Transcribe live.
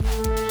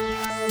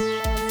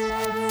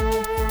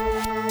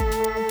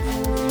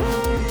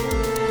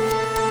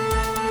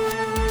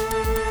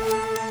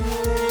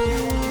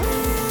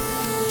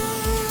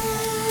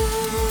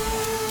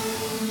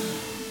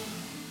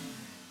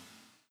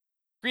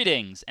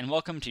Greetings, and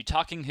welcome to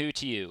Talking Who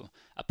to You,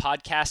 a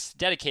podcast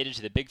dedicated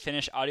to the Big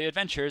Finish audio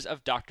adventures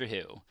of Doctor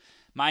Who.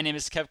 My name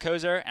is Kev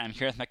Kozer, and I'm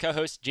here with my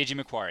co-host, JG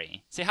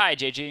McQuarrie. Say hi,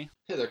 JG.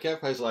 Hey there,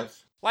 Kev. How's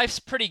life? Life's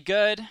pretty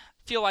good.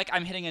 Feel like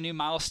I'm hitting a new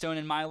milestone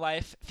in my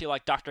life. Feel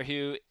like Doctor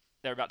Who,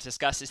 that we're about to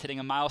discuss, is hitting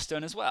a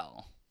milestone as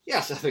well.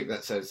 Yes, I think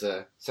that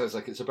sounds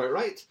like it's about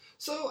right.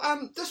 So,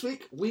 this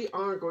week we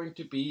are going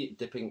to be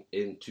dipping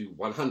into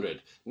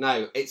 100.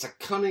 Now, it's a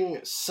cunning,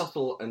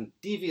 subtle, and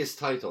devious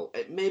title.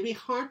 It may be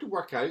hard to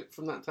work out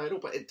from that title,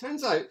 but it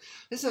turns out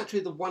it's actually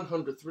the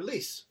 100th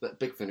release that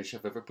Big Finish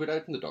have ever put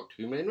out in the Doctor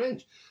Who main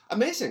range.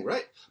 Amazing,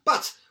 right?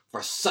 But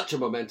for such a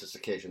momentous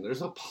occasion,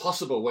 there's no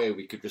possible way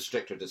we could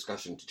restrict our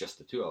discussion to just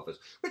the two of us,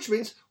 which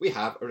means we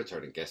have a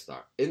returning guest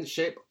star in the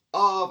shape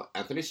of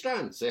Anthony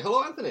Strand. Say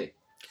hello, Anthony.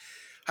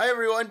 Hi,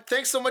 everyone.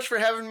 Thanks so much for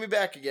having me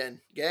back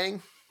again,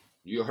 gang.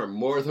 You are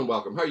more than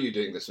welcome. How are you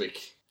doing this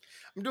week?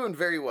 I'm doing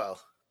very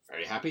well.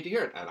 Very happy to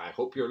hear it, and I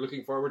hope you're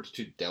looking forward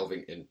to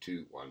delving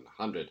into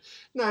 100.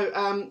 Now,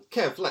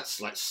 Kev,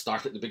 let's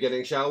start at the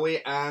beginning, shall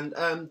we? And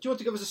do you want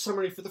to give us a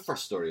summary for the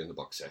first story in the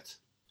box set?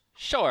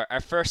 Sure.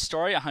 Our first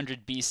story,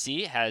 100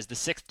 BC, has the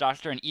Sixth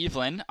Doctor and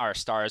Evelyn, our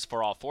stars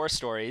for all four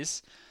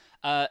stories,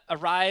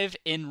 arrive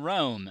in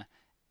Rome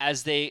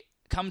as they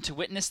come to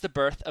witness the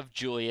birth of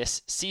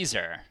Julius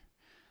Caesar.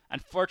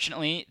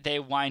 Unfortunately, they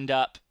wind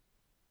up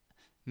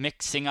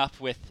mixing up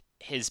with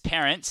his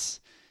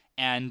parents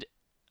and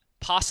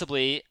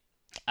possibly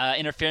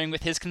interfering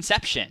with his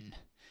conception.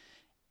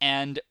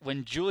 And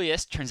when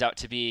Julius turns out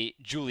to be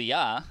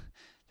Julia,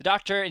 the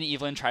Doctor and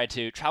Evelyn try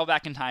to travel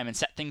back in time and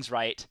set things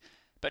right,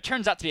 but it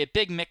turns out to be a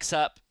big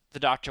mix-up. The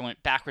Doctor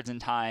went backwards in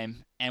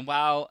time, and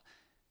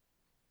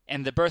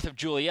the birth of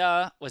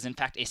Julia was in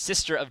fact a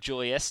sister of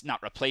Julius,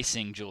 not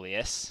replacing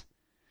Julius.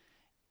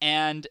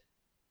 And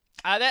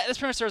that's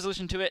pretty much the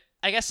resolution to it.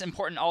 I guess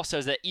important also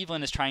is that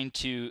Evelyn is trying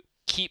to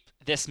keep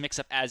this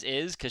mix-up as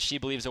is because she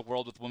believes a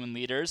world with women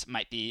leaders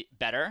might be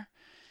better.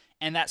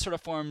 And that sort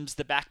of forms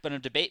the backbone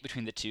of debate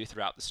between the two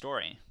throughout the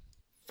story.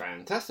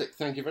 Fantastic.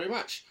 Thank you very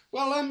much.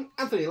 Well,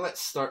 Anthony,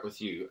 let's start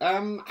with you.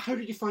 How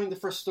did you find the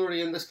first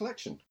story in this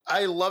collection?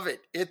 I love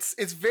it.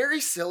 It's very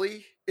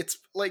silly. It's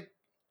like,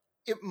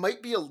 it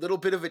might be a little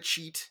bit of a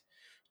cheat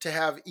to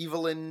have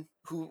Evelyn,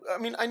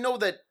 I know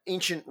that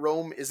ancient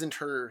Rome isn't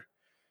her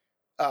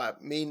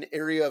main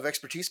area of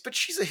expertise, but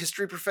she's a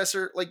history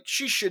professor. Like,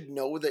 she should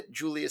know that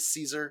Julius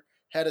Caesar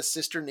had a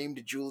sister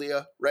named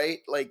Julia, right?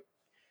 Like,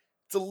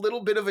 it's a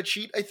little bit of a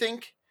cheat, I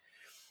think,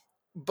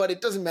 but it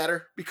doesn't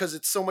matter because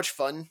it's so much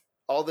fun.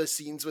 All the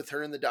scenes with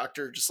her and the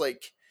Doctor just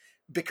like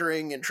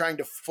bickering and trying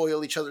to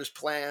foil each other's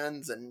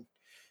plans, and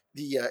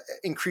the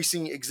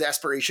increasing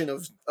exasperation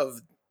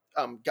of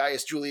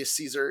Gaius Julius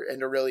Caesar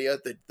and Aurelia,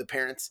 the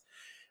parents,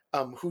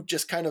 who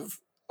just kind of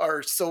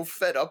are so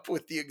fed up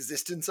with the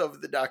existence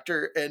of the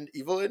Doctor and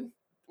Evelyn,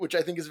 which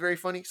I think is very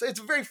funny. So it's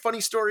a very funny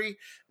story,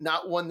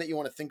 not one that you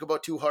want to think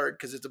about too hard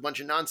because it's a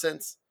bunch of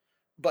nonsense,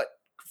 but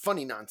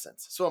funny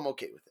nonsense. So I'm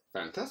okay with it.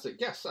 Fantastic.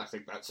 Yes, I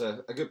think that's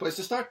a good place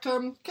to start.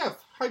 Kev,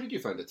 how did you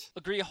find it?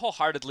 Agree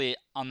wholeheartedly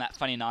on that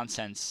funny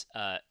nonsense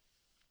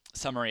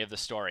summary of the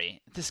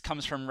story. This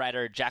comes from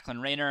writer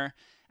Jacqueline Rayner.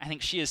 I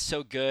think she is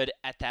so good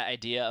at that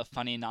idea of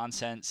funny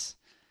nonsense.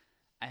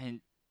 I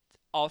mean,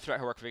 all throughout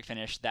her work for Big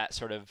Finish, that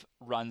sort of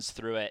runs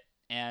through it.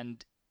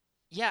 And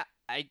yeah,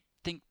 I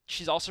think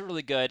she's also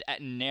really good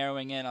at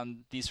narrowing in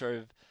on these sort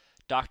of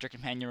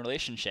Doctor-companion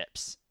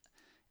relationships.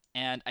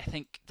 And I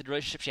think the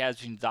relationship she has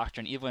between the Doctor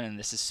and Evelyn in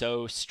this is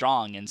so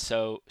strong and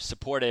so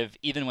supportive,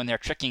 even when they're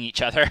tricking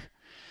each other.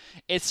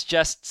 It's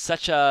just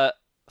such a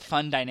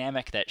fun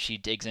dynamic that she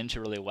digs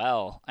into really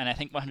well. And I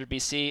think 100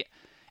 BC,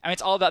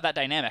 it's all about that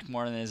dynamic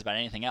more than it is about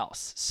anything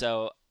else.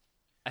 So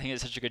I think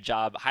it's such a good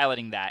job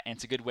highlighting that, and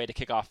it's a good way to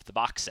kick off the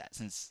box set,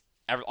 since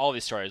all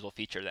these stories will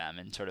feature them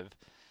and sort of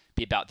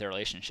be about their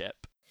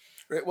relationship.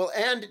 Right. Well,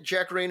 and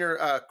Jack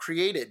Rayner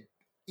created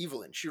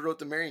Evelyn. She wrote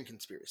The Marian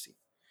Conspiracy.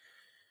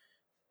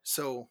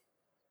 So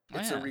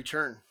it's a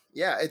return.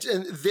 Yeah,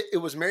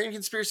 it was Marian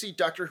Conspiracy,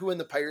 Doctor Who and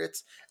the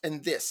Pirates,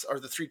 and this are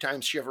the 3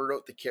 times she ever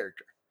wrote the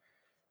character.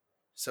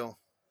 So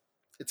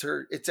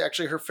it's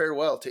actually her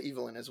farewell to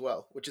Evelyn as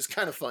well, which is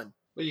kind of fun.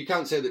 Well, you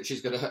can't say that she's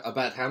got a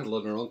bad handle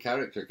on her own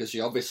character, because she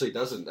obviously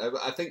doesn't.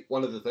 I think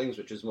one of the things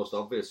which is most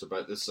obvious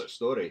about this such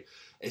story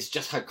is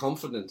just how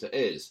confident it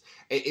is.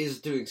 It is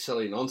doing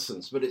silly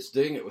nonsense, but it's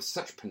doing it with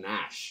such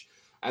panache.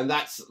 And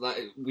that's,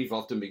 we've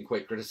often been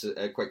quite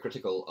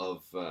critical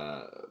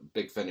of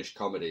Big Finish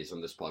comedies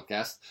on this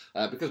podcast,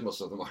 because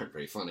most of them aren't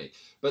very funny.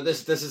 But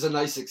this is a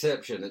nice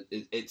exception.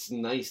 It's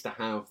nice to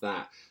have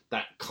that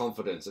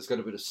confidence. It's got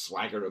a bit of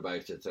swagger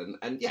about it.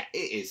 And yeah,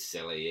 it is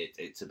silly.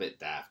 It's a bit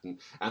daft. And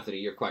Anthony,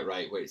 you're quite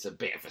right, where it's a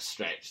bit of a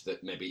stretch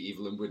that maybe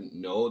Evelyn wouldn't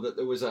know that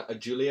there was a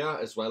Julia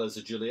as well as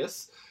a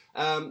Julius.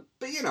 But,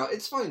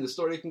 it's fine. The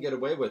story can get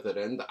away with it.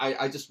 And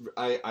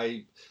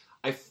I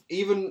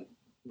even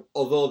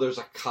although there's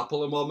a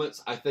couple of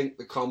moments, I think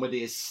the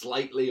comedy is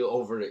slightly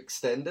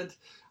overextended.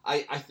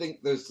 I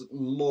think there's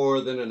more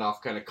than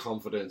enough kind of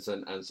confidence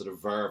and sort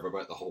of verve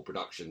about the whole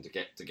production to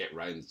get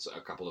round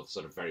a couple of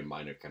sort of very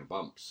minor kind of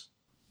bumps.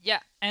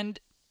 Yeah, and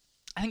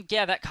I think,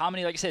 yeah, that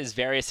comedy, like I said, is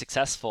very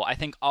successful. I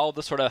think all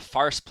the sort of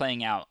farce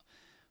playing out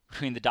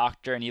between the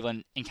Doctor and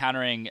Evelyn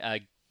encountering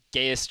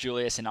Gaius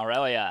Julius and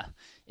Aurelia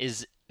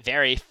is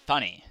very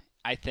funny.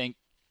 I think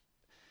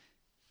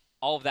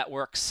all of that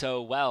works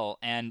so well,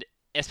 and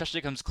especially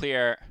becomes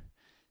clear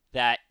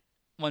that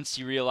once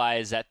you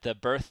realize that the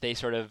birth they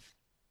sort of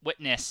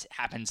witness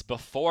happens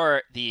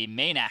before the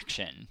main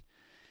action,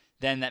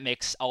 then that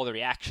makes all the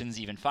reactions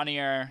even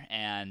funnier,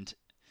 and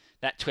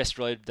that twist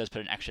really does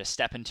put an extra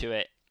step into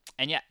it.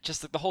 And yeah,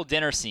 just the whole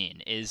dinner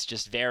scene is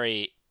just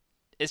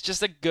it's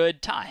just a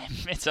good time.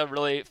 It's a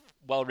really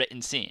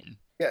well-written scene.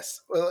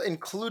 Yes, well,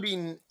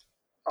 including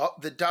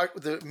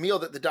the meal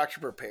that the Doctor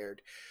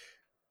prepared.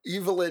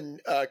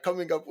 Evelyn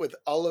coming up with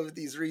all of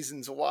these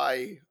reasons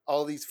why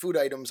all these food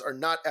items are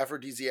not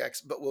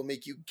aphrodisiacs, but will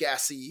make you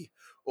gassy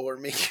or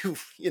make you,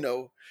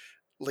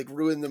 like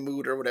ruin the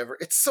mood or whatever.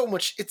 It's so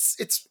much.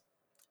 It's.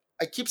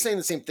 I keep saying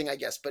the same thing, I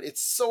guess, but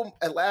it's so.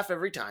 I laugh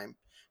every time.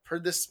 I've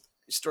heard this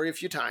story a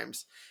few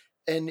times,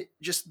 and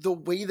just the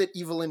way that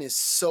Evelyn is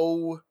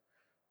so,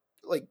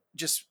 like,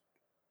 just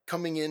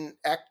coming in.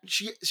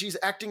 She's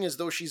acting as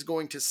though she's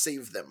going to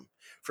save them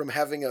from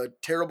having a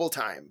terrible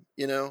time.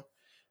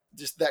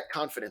 Just that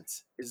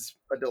confidence is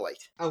a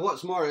delight. And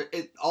what's more,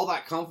 all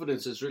that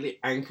confidence is really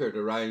anchored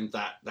around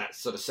that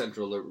sort of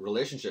central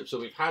relationship. So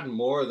we've had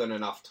more than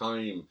enough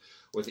time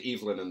with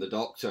Evelyn and the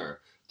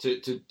Doctor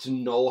to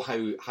know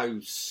how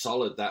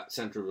solid that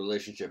central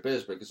relationship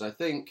is. Because I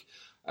think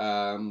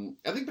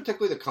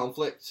particularly the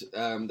conflict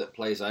that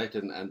plays out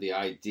and the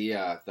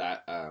idea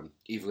that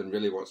Evelyn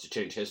really wants to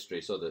change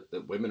history so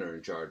that women are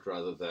in charge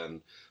rather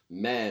than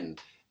men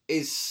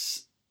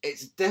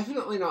it's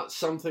definitely not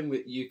something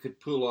that you could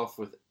pull off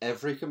with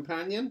every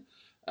companion.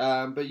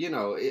 But,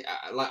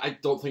 I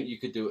don't think you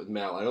could do it with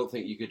Mel. I don't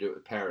think you could do it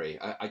with Perry.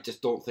 I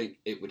just don't think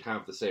it would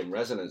have the same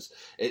resonance.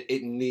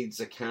 It needs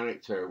a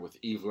character with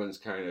Evelyn's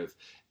kind of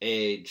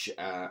age,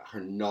 her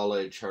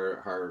knowledge,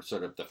 her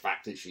sort of the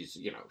fact that she's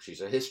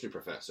a history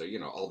professor,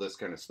 all this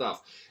kind of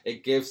stuff.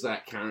 It gives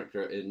that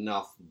character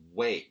enough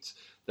weight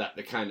that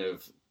the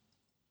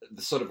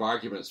sort of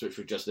arguments which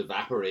would just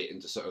evaporate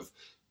into sort of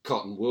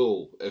cotton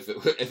wool if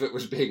it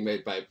was being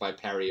made by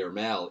Perry or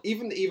Mel.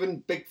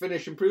 Even Big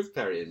Finish improved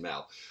Perry and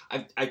Mel.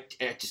 I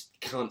just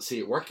can't see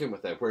it working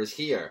with them. Whereas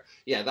here,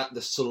 that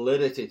the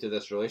solidity to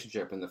this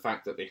relationship and the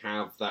fact that they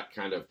have that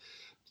kind of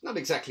not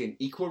exactly an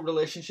equal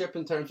relationship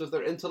in terms of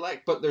their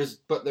intellect, but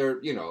they're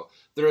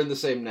in the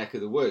same neck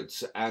of the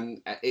woods,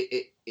 and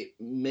it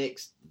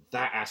makes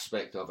that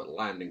aspect of it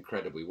land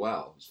incredibly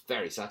well. It's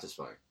very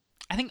satisfying.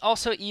 I think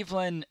also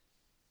Evelyn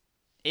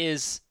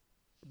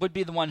would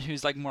be the one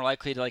who's more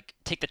likely to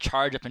take the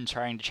charge up in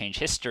trying to change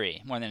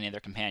history more than any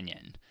other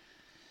companion.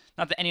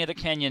 Not that any other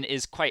companion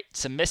is quite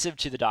submissive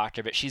to the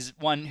Doctor, but she's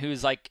one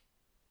who's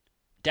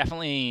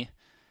definitely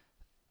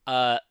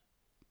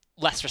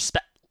less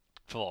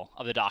respectful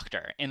of the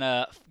Doctor in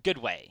a good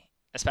way,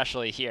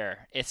 especially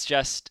here. It's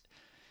just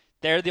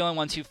they're the only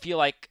ones who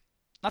feel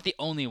not the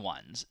only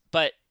ones,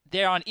 but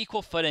they're on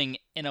equal footing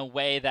in a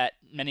way that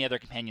many other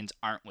companions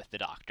aren't with the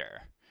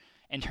Doctor,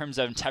 in terms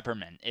of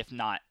temperament, if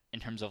not in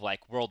terms of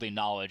worldly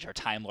knowledge or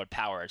Time Lord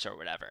powers or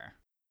whatever.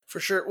 For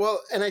sure.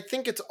 Well, and I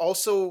think it's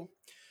also,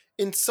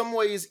 in some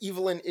ways,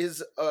 Evelyn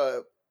is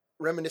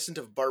reminiscent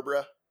of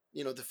Barbara,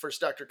 the first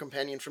Doctor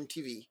companion from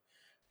TV,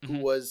 who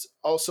was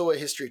also a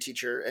history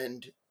teacher.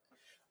 And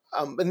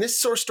this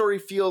story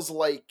feels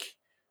like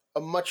a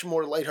much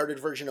more lighthearted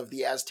version of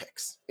the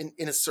Aztecs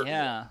in a certain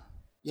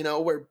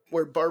way.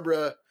 Where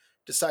Barbara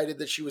decided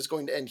that she was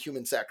going to end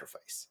human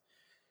sacrifice.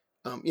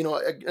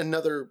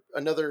 Another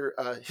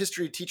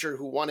history teacher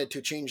who wanted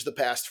to change the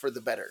past for the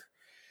better.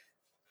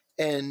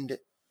 And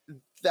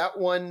that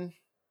one,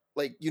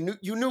 you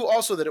knew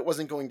also that it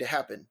wasn't going to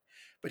happen.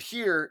 But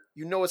here,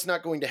 it's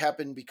not going to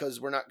happen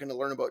because we're not going to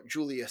learn about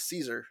Julius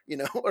Caesar,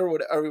 or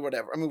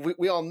whatever. I mean,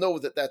 we all know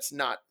that that's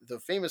not the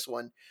famous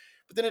one.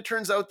 But then it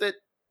turns out that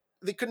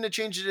they couldn't have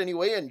changed it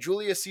anyway, and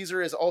Julius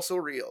Caesar is also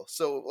real.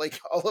 So,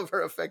 all of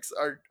her effects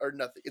are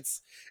nothing.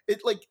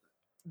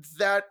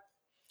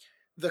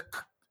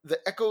 The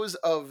echoes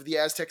of the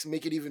Aztecs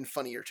make it even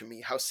funnier to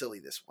me how silly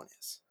this one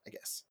is, I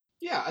guess.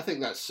 Yeah, I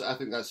think that's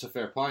a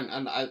fair point,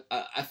 and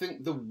I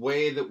think the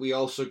way that we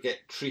also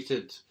get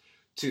treated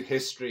to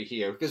history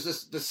here, because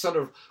this sort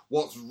of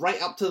what's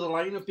right up to the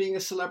line of being a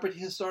celebrity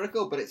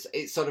historical, but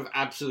it's sort of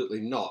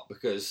absolutely not,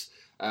 because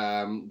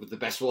with the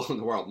best will in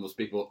the world, most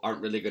people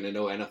aren't really going to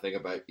know anything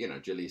about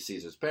Julius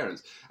Caesar's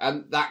parents,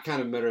 and that kind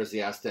of mirrors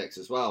the Aztecs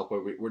as well,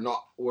 where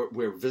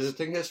we're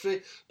visiting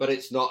history, but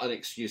it's not an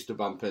excuse to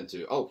bump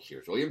into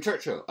here's William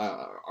Churchill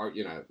or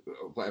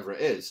whatever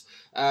it is,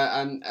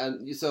 and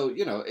so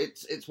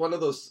it's one of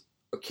those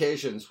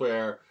occasions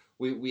where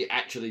we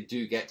actually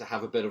do get to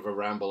have a bit of a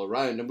ramble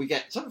around, and we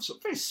get sort of some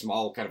very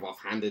small kind of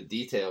offhanded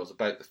details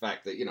about the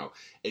fact that, you know,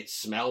 it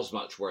smells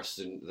much worse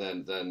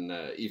than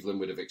Evelyn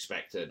would have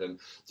expected, and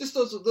just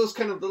those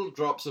kind of little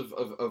drops of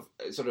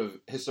sort of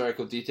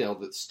historical detail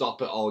that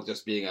stop it all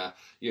just being a,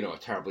 you know, a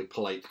terribly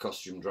polite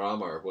costume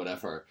drama or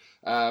whatever.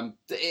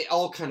 It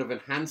all kind of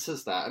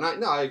enhances that,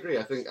 and I agree.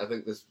 I think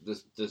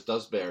this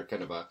does bear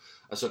kind of a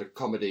sort of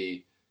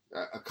comedy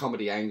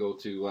angle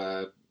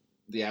to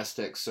the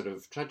Aztecs' sort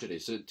of tragedy.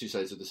 So two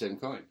sides of the same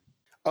coin.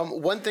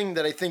 One thing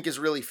that I think is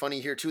really funny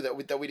here too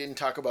that we didn't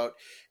talk about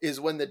is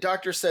when the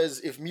doctor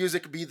says, "If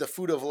music be the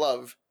food of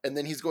love," and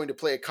then he's going to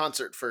play a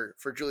concert for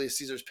Julius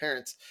Caesar's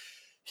parents,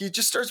 he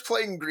just starts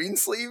playing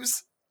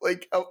Greensleeves,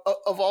 like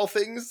of all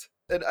things,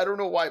 and I don't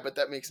know why, but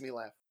that makes me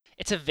laugh.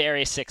 It's a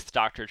very Sixth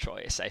Doctor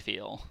choice, I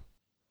feel.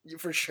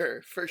 For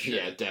sure.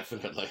 Yeah,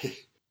 definitely.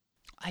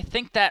 I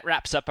think that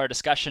wraps up our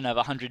discussion of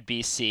 100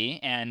 BC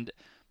and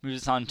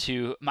moves us on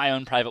to My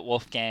Own Private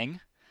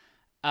Wolfgang.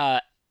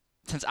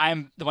 Since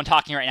I'm the one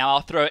talking right now,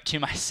 I'll throw it to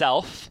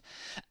myself.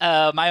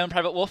 My Own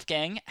Private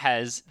Wolfgang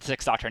has the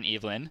Sixth Doctor and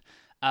Evelyn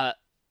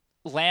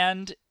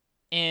land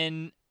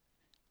in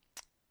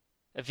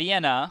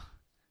Vienna,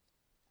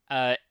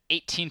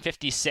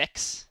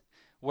 1856,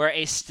 where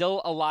a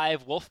still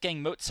alive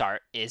Wolfgang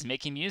Mozart is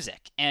making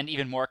music. And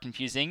even more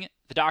confusing,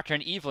 the Doctor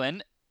and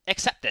Evelyn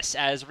accept this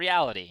as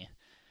reality.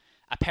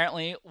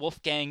 Apparently,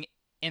 Wolfgang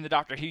in the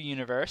Doctor Who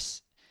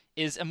universe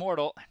is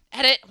immortal.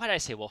 Edit! Why did I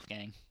say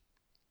Wolfgang?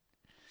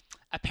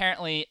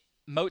 Apparently,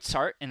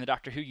 Mozart in the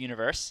Doctor Who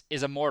universe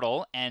is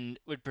immortal and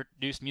would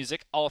produce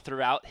music all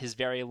throughout his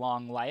very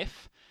long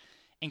life,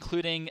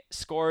 including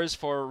scores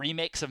for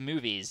remakes of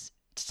movies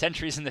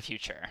centuries in the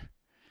future.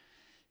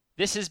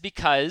 This is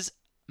because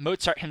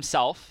Mozart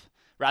himself,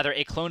 rather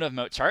a clone of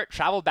Mozart,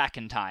 traveled back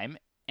in time,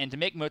 and to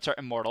make Mozart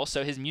immortal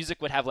so his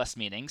music would have less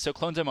meaning, so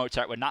clones of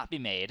Mozart would not be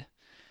made,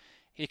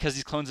 because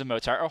these clones of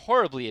Mozart are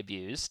horribly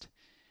abused.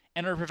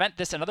 And to prevent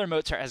this, another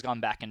Mozart has gone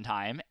back in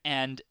time,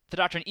 and the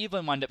Doctor and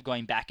Evelyn wind up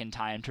going back in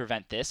time to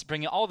prevent this,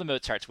 bringing all the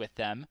Mozarts with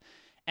them,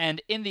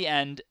 and in the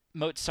end,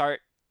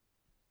 Mozart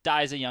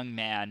dies a young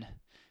man,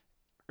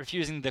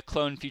 refusing the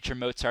clone future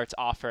Mozart's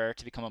offer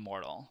to become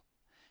immortal.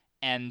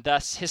 And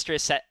thus, history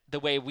is set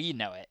the way we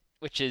know it,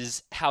 which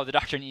is how the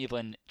Doctor and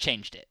Evelyn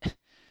changed it.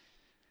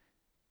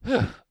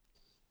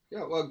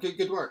 Yeah, well,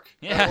 good work.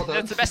 Yeah, well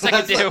that's the best I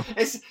can do.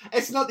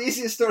 It's not the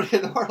easiest story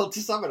in the world to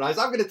summarize.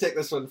 I'm going to take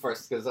this one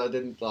first because I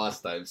didn't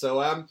last time.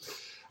 So,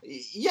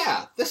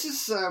 yeah, this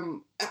is.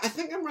 I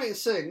think I'm right in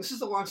saying this is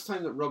the last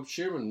time that Rob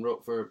Shearman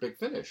wrote for Big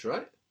Finish,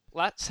 right?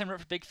 Last time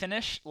wrote for Big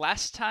Finish.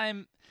 Last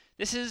time,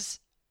 this is,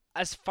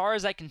 as far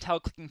as I can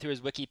tell, clicking through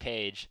his wiki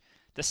page,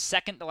 the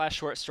second to last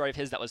short story of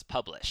his that was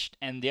published,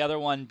 and the other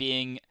one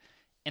being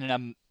in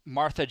a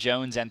Martha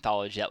Jones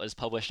anthology that was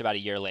published about a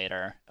year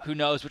later. Who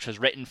knows which was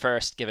written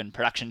first, given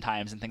production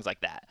times and things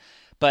like that.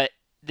 But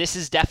this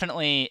is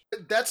definitely...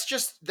 That's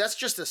just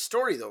a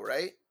story, though,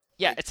 right?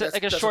 Yeah, it's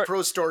like a short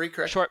prose story,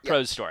 correct? Short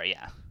prose story,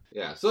 yeah.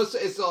 Yeah, so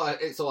it's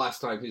the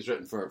last time he's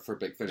written for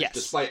Big Finish, yes.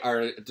 despite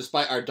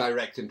our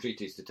direct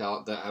entreaties to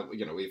tell that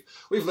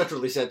we've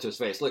literally said to his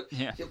face, look,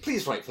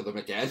 please write for them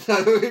again.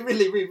 we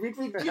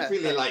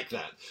really like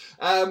that.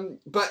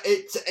 But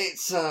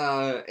it's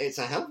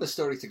a hell of a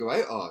story to go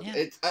out on.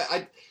 Yeah.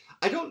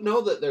 I don't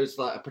know that there's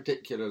like a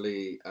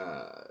particularly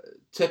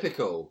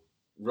typical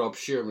Rob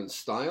Shearman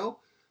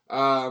style,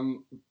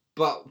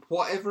 but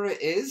whatever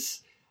it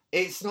is.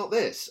 It's not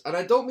this, and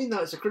I don't mean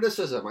that as a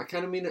criticism. I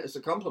kind of mean it as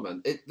a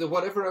compliment.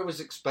 Whatever I was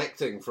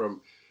expecting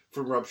from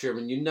Rob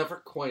Shearman, you never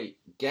quite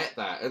get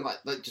that, and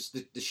like just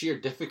the sheer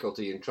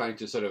difficulty in trying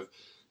to sort of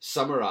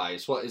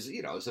summarize what is,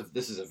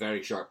 this is a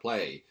very short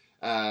play,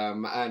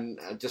 and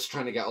just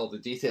trying to get all the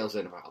details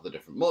in about all the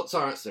different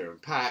Mozarts, their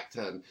impact,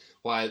 and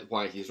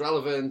why he's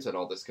relevant, and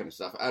all this kind of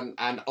stuff,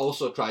 and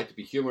also try to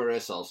be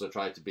humorous, also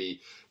try to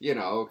be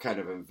kind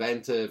of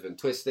inventive and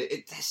twisted.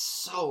 There's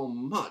so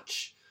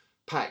much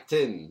packed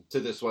in to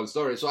this one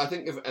story. So I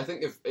think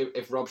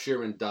if Rob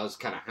Shearman does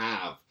kind of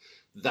have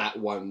that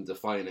one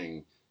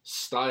defining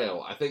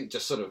style, I think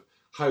just sort of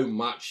how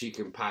much he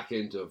can pack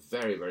into a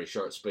very, very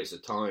short space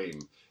of time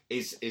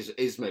is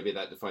maybe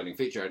that defining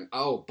feature. And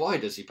oh boy,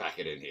 does he pack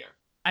it in here.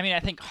 I mean, I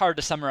think hard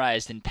to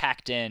summarize and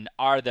packed in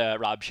are the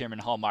Rob Shearman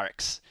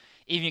hallmarks.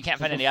 Even if you can't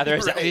find any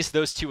others, right. At least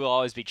those two will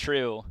always be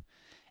true.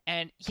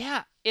 And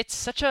yeah, it's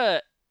such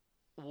a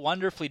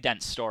wonderfully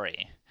dense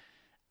story.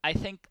 I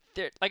think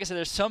like I said,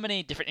 there's so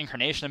many different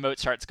incarnations of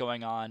Mozart's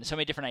going on, so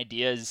many different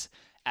ideas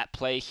at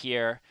play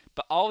here,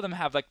 but all of them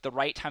have like the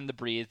right time to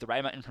breathe, the right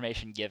amount of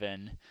information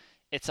given.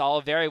 It's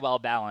all very well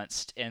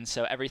balanced, and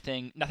so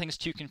nothing's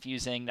too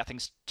confusing,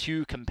 nothing's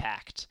too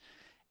compact.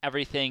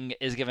 Everything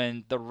is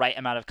given the right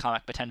amount of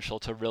comic potential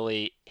to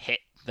really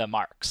hit the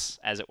marks,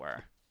 as it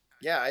were.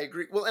 Yeah, I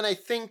agree. Well, and I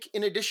think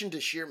in addition to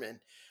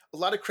Shearman, a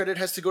lot of credit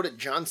has to go to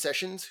John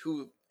Sessions,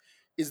 who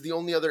is the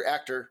only other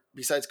actor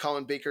besides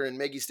Colin Baker and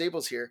Maggie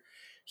Stables here.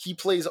 He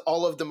plays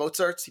all of the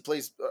Mozarts. He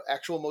plays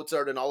actual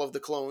Mozart and all of the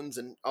clones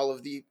and all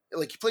of he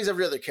plays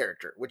every other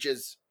character, which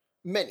is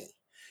many.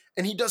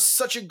 And he does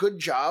such a good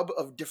job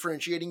of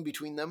differentiating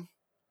between them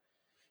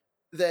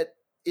that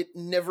it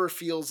never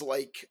feels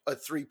like a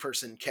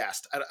 3-person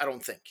cast. I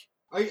don't think.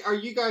 Are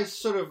you guys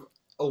sort of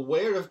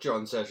aware of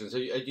John Sessions?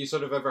 Had you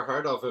sort of ever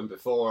heard of him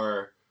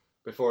before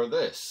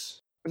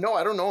this? No,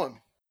 I don't know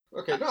him.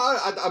 Okay, no,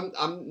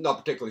 I'm not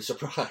particularly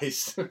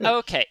surprised.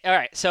 Okay, all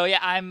right. So yeah,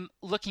 I'm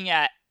looking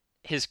at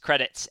his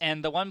credits,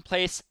 and the one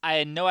place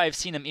I know I've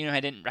seen him, even though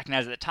I didn't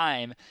recognize at the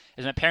time,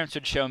 is my parents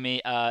would show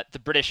me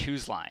the British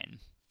Who's Line.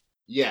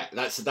 Yeah,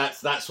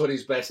 that's what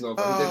he's best known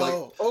for. He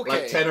did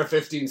like 10 or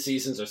 15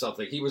 seasons or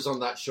something. He was on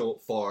that show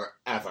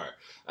forever.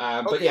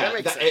 But yeah,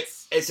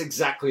 it's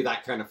exactly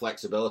that kind of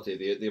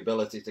flexibility, the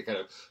ability to kind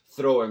of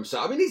throw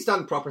himself. I mean, he's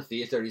done proper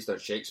theatre, he's done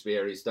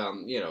Shakespeare, he's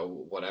done,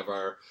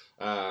 whatever.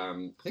 I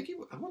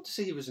want to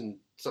say he was in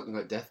something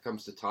like Death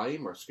Comes to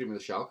Time or Scream of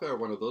the Shalka or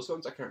one of those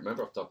ones. I can't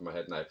remember off the top of my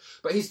head now.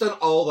 But he's done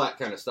all that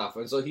kind of stuff.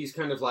 And so he's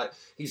kind of like,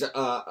 he's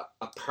a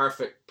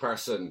perfect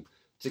person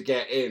to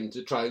get in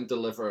to try and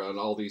deliver on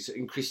all these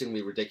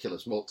increasingly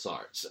ridiculous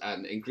Mozarts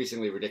and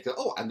increasingly ridiculous.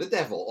 Oh, and the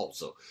devil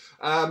also,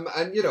 and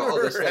all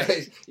this.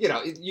 Right.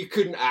 You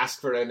couldn't ask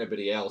for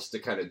anybody else to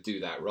kind of do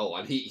that role,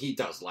 and he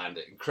does land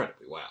it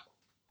incredibly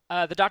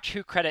well. The Doctor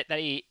Who credit that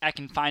I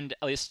can find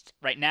at least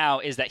right now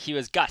is that he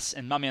was Gus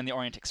in Mummy on the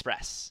Orient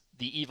Express,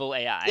 the evil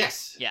AI.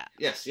 Yes. Yeah.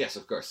 Yes,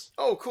 of course.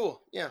 Oh,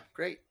 cool. Yeah,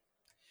 great.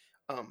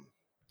 I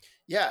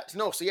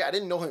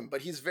didn't know him,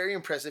 but he's very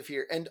impressive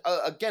here. And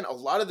again, a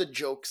lot of the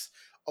jokes,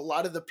 a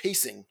lot of the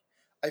pacing,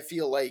 I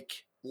feel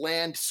like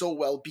land so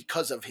well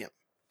because of him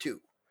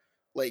too.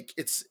 Like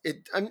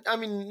I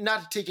mean,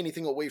 not to take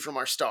anything away from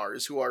our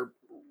stars who are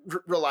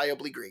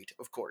reliably great,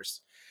 of course,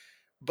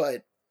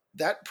 but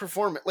that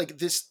performance, like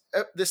this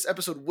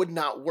episode would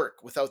not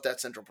work without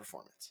that central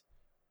performance.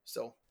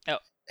 So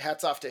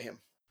hats off to him.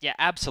 Yeah,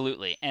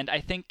 absolutely. And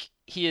I think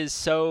he is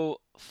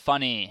so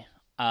funny,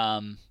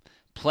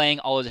 playing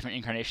all the different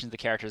incarnations of the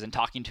characters and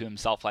talking to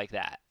himself like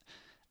that.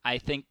 I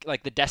think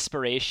like the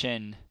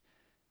desperation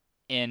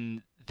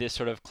in this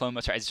sort of clone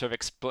Mozart is sort of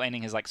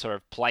explaining his like sort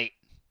of plight,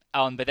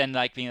 but then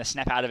like being a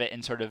snap out of it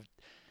and sort of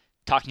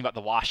talking about the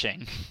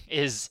washing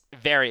is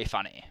very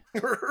funny.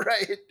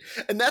 Right,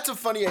 and that's a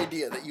funny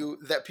idea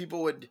that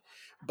people would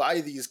buy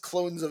these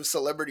clones of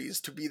celebrities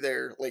to be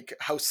their like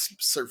house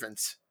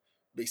servants,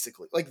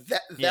 basically. Like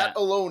that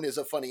alone is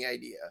a funny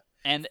idea,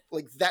 and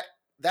like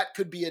that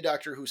could be a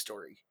Doctor Who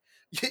story,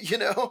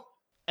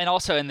 And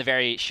also in the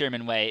very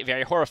Sherman way,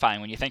 very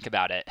horrifying when you think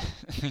about it.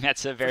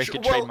 That's a very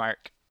good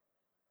trademark.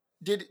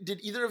 Did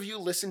either of you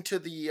listen to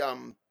the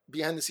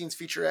behind the scenes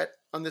featurette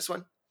on this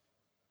one?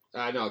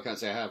 No, I can't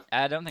say I have.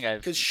 I don't think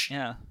I've.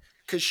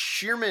 Because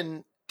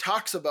Sherman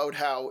talks about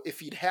how if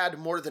he'd had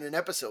more than an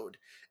episode,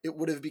 it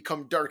would have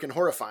become dark and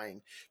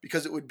horrifying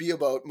because it would be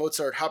about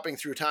Mozart hopping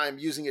through time,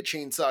 using a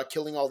chainsaw,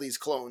 killing all these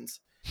clones.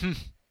 Yeah,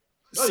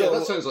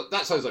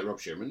 that sounds like Rob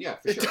Sherman. Yeah,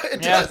 for sure.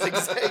 It does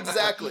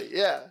exactly.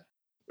 Yeah.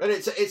 And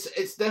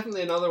it's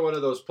definitely another one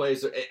of those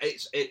plays that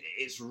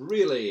it's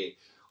really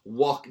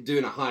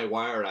doing a high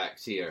wire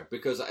act here,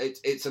 because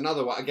it's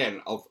another one.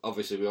 Again,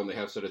 obviously we only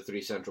have sort of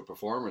 3 central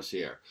performers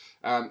here,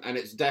 and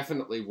it's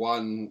definitely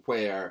one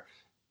where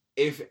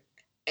if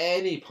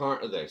any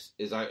part of this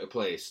is out of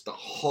place, the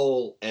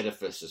whole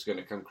edifice is going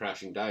to come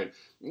crashing down.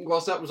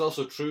 Whilst that was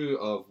also true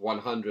of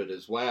 100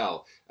 as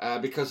well,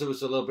 because it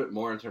was a little bit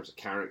more in terms of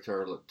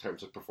character, in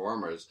terms of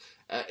performers,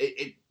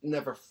 it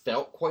never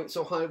felt quite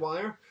so high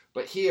wire.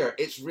 But here,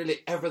 it's really,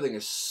 everything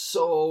is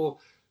so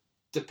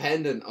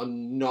dependent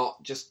on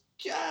not just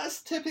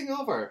tipping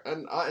over.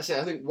 And I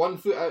think 1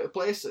 foot out of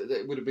place,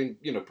 it would have been,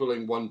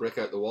 pulling 1 brick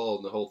out the wall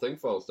and the whole thing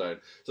falls down.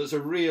 So it's a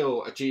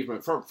real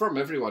achievement from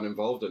everyone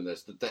involved in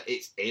this, that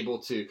it's able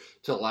to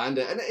land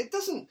it. And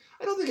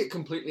I don't think it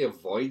completely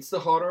avoids the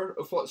horror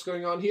of what's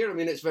going on here. I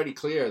mean, it's very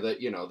clear that,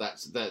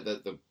 that's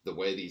the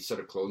way these sort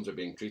of clones are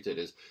being treated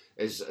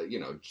is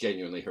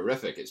genuinely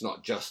horrific. It's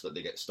not just that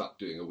they get stuck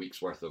doing a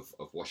week's worth of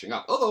washing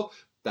up. Although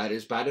that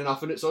is bad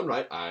enough in its own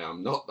right. I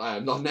am not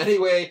in any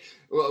way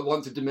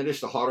want to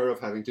diminish the horror of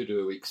having to do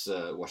a week's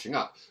washing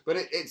up. But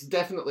it's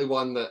definitely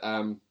one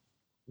that,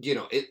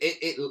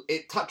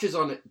 it touches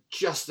on it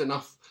just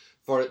enough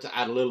for it to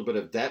add a little bit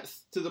of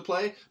depth to the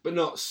play, but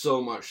not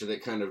so much that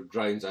it kind of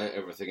drowns out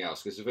everything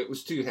else. Because if it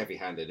was too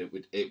heavy-handed,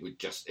 it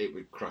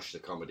would crush the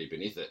comedy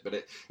beneath it.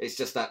 But it's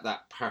just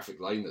that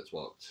perfect line that's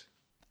walked.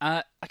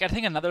 I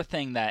think another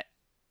thing that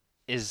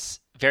is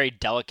very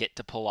delicate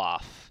to pull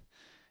off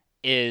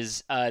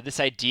is this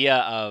idea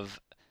of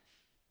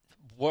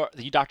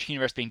the Doctor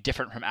universe being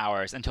different from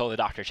ours until the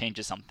Doctor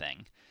changes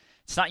something.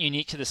 It's not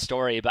unique to the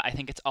story, but I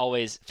think it's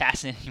always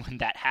fascinating when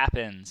that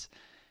happens.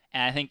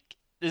 And I think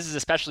this is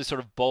especially sort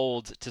of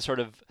bold to sort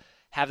of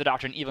have the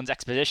Doctor in Evelyn's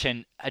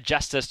exposition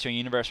adjust us to a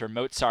universe where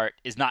Mozart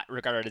is not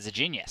regarded as a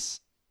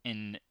genius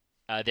in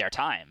their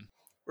time.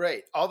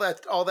 Right. All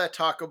that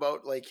talk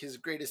about like his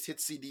greatest hit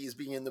CDs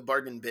being in the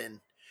bargain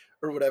bin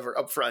or whatever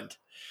up front.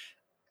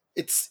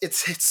 It's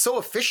so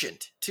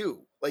efficient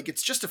too. Like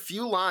it's just a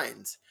few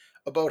lines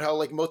about how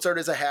like Mozart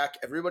is a hack.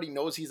 Everybody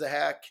knows he's a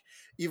hack.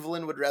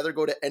 Evelyn would rather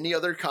go to any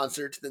other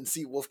concert than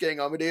see Wolfgang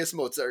Amadeus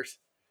Mozart.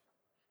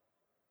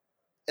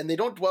 And they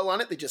don't dwell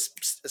on it. They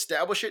just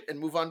establish it and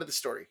move on to the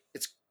story.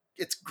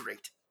 It's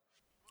great.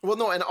 Well,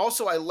 no, and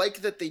also I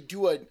like that they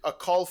do a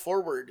call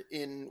forward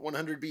in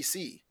 100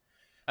 BC.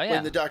 Oh, yeah.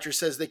 When the Doctor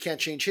says they can't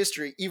change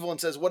history, Evelyn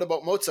says, "What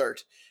about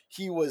Mozart?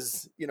 He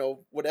was,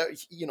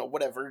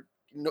 whatever.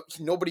 No,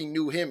 nobody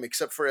knew him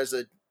except for as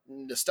a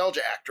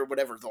nostalgia act or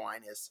whatever the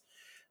line is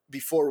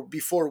before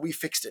we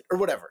fixed it or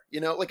whatever.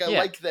 Like I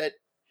like that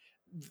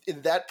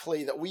in that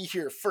play that we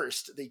hear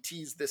first, they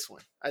tease this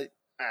one.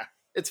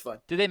 It's fun.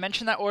 Did they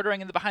mention that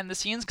ordering in the behind the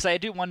scenes? Because I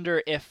do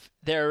wonder if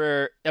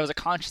there was a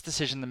conscious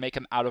decision to make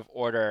them out of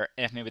order,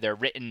 and if maybe they're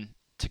written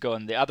to go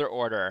in the other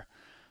order,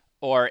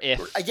 or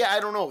if I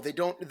don't know. They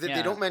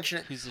don't mention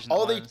it.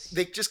 All they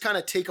just kind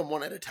of take them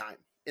one at a time.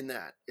 In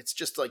that, it's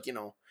just like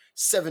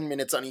 7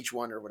 minutes on each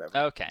one or whatever.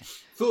 Okay.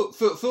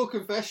 Full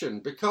confession,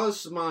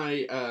 because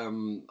my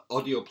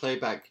audio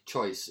playback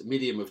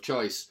medium of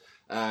choice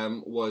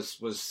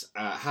was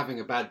having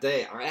a bad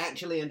day, I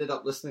actually ended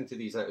up listening to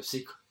these out of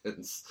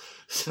sequence.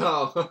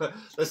 So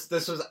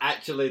this was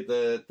actually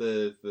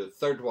the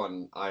third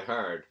one I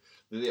heard.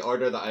 The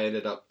order that I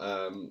ended up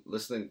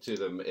listening to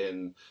them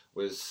in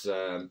was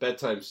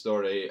Bedtime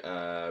Story,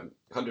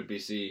 100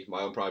 BC,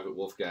 My Own Private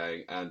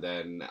Wolfgang, and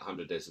then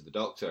 100 Days of the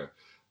Doctor.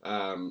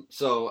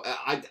 So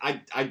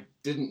I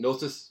didn't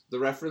notice the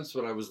reference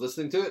when I was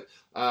listening to it,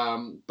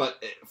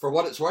 but for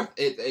what it's worth,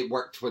 it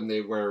worked when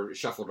they were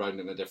shuffled around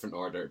in a different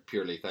order,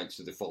 purely thanks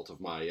to the fault of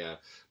my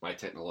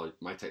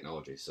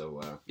technology. So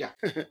yeah.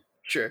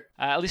 Sure.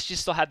 At least you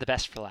still had the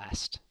best for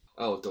last.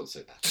 Oh, don't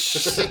say that.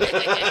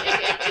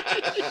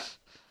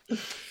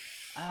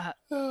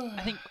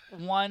 I think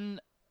one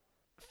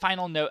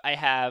final note I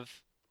have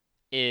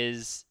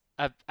is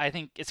I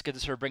think it's good to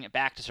sort of bring it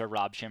back to sort of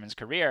Rob Shearman's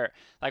career.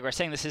 Like we're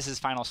saying, this is his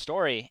final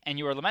story, and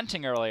you were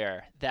lamenting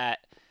earlier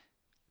that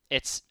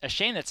it's a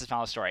shame that's his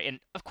final story. And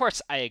of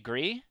course, I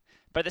agree,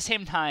 but at the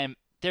same time,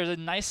 there's a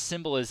nice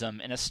symbolism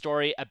in a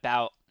story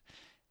about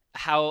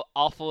how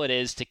awful it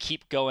is to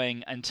keep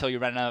going until you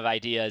run out of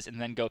ideas and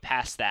then go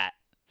past that.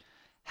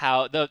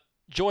 How the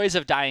joys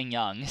of dying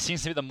young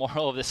seems to be the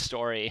moral of this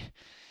story.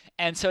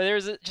 And so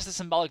there's just a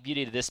symbolic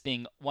beauty to this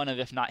being one of,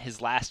 if not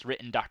his last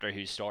written Doctor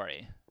Who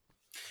story.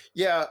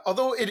 Yeah,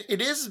 although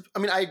it is, I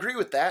mean, I agree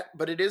with that,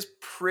 but it is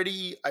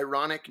pretty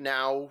ironic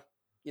now,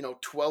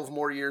 12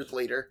 more years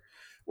later,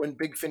 when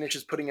Big Finish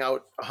is putting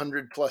out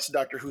 100 plus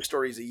Doctor Who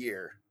stories a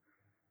year,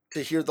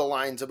 to hear the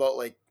lines about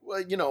like,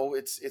 well,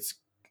 it's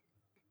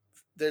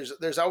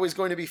there's always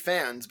going to be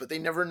fans, but they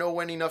never know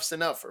when enough's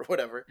enough or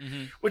whatever,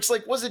 which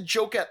like was a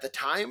joke at the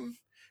time,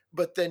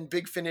 but then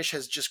Big Finish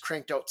has just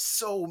cranked out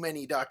so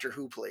many Doctor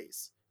Who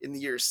plays in the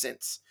years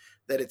since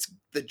that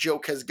the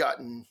joke has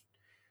gotten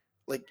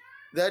like,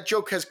 that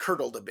joke has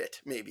curdled a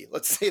bit, maybe.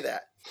 Let's say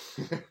that.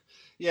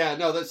 Yeah,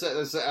 no, that's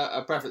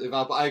a perfectly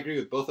valid. But I agree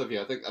with both of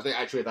you. I think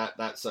actually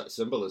that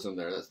symbolism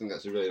there. I think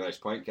that's a really nice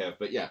point, Kev.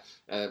 But yeah,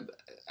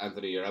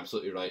 Anthony, you're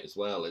absolutely right as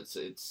well.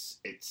 It's.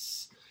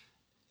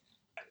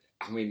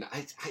 I mean,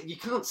 you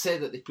can't say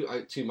that they put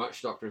out too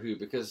much Doctor Who,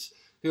 because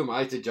who am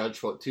I to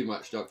judge what too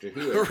much Doctor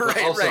Who is?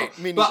 Right.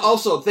 But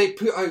also, they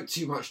put out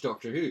too much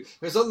Doctor Who.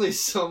 There's only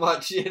so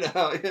much,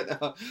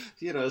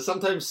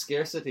 sometimes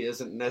scarcity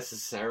isn't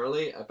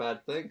necessarily a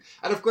bad thing.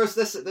 And of course,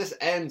 this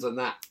ends on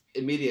that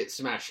immediate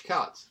smash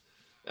cut.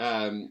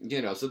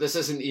 So this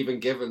isn't even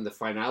given the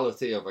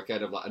finality of a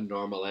kind of like a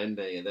normal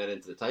ending and then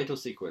into the title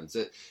sequence.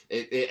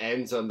 It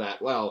ends on that,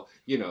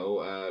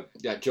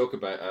 that joke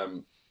about...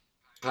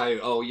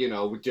 how,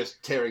 we're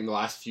just tearing the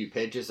last few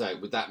pages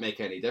out, would that make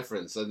any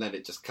difference? And then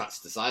it just cuts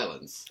to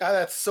silence.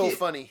 That's so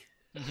funny.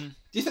 Mm-hmm. Do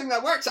you think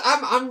that works?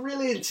 I'm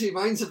really in two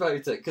minds about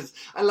it, because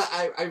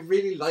I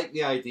really like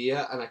the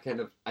idea,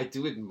 and I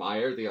do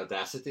admire the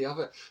audacity of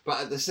it.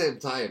 But at the same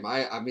time,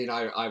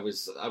 I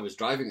was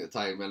driving at the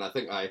time, and I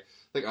think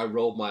I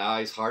rolled my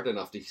eyes hard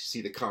enough to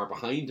see the car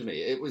behind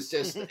me. It was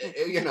just,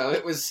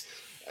 it was...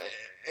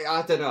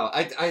 I don't know.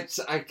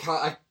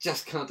 I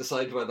just can't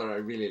decide whether I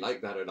really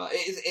like that or not.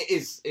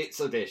 It's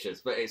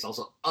audacious, but it's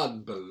also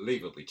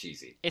unbelievably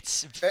cheesy.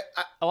 It's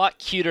a lot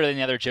cuter than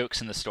the other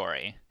jokes in the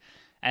story.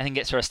 I think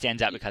it sort of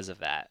stands out because of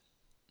that.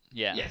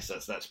 Yeah. Yes,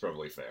 that's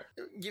probably fair.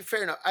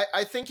 Fair enough.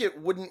 I think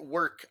it wouldn't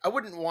work. I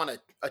wouldn't want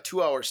a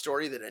 2-hour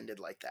story that ended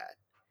like that.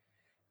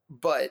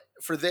 But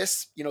for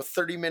this,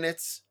 30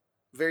 minutes,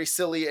 very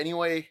silly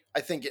anyway. I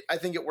think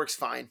it works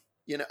fine.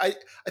 I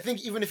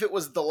think even if it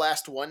was the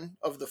last one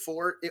of the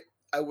 4,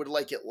 I would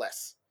like it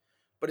less.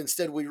 But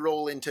instead we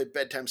roll into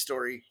Bedtime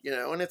Story,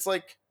 and it's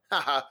like,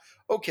 haha,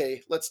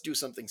 okay, let's do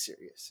something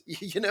serious,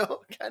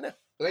 kind of.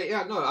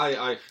 Yeah, no,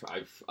 I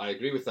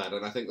agree with that,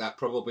 and I think that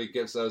probably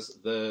gives us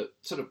the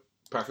sort of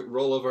perfect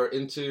rollover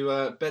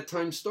into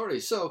Bedtime Story.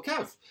 So,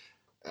 Kev,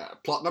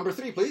 plot number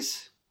 3,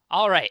 please.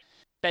 All right.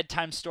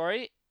 Bedtime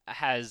Story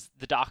has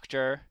the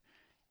Doctor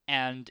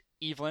and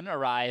Evelyn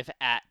arrive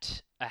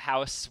at a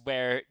house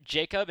where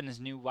Jacob and his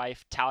new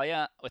wife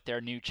Talia, with their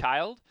new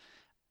child,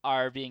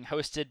 are being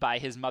hosted by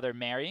his mother,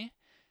 Mary.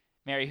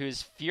 Mary, who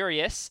is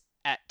furious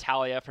at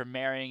Talia for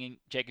marrying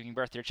Jacob and giving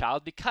birth to their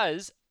child,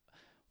 because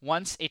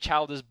once a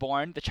child is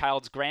born, the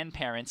child's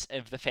grandparents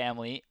of the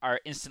family are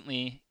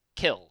instantly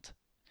killed.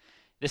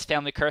 This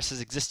family curse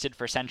has existed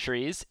for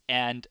centuries,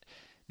 and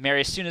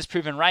Mary soon is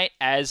proven right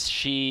as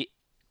she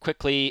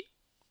quickly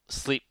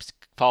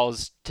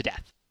falls to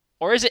death.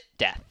 Or is it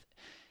death?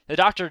 The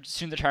Doctor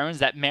soon determines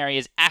that Mary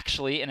is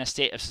actually in a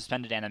state of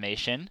suspended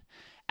animation,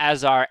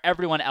 as are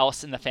everyone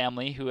else in the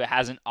family who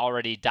hasn't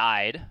already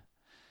died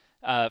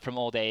from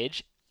old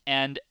age.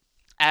 And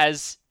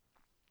as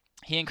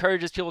he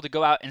encourages people to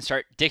go out and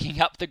start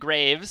digging up the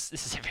graves,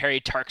 this is a very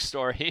dark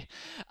story,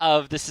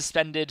 of the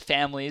suspended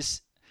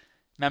family's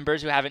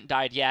members who haven't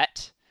died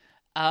yet,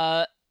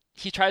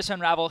 he tries to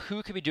unravel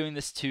who could be doing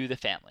this to the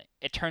family.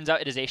 It turns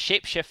out it is a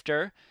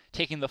shapeshifter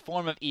taking the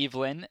form of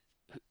Evelyn,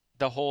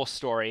 the whole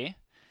story,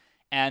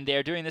 and they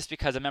are doing this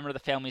because a member of the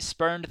family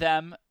spurned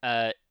them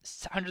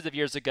hundreds of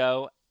years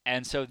ago,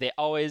 and so they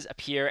always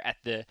appear at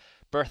the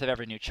birth of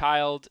every new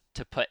child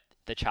to put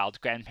the child's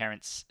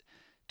grandparents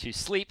to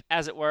sleep,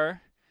 as it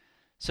were.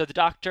 So the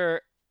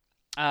Doctor,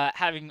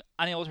 having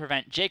unable to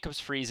prevent Jacob's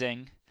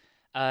freezing,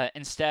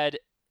 instead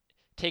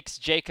takes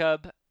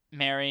Jacob,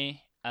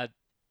 Mary,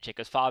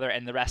 Jacob's father,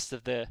 and the rest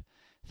of the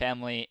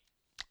family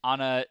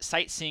on a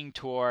sightseeing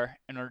tour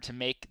in order to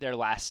make their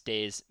last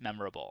days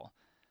memorable.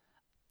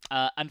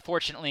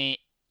 Unfortunately,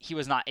 he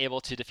was not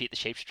able to defeat the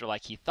shapeshifter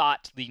like he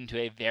thought, leading to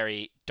a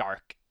very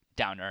dark,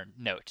 downer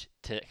note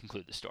to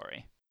conclude the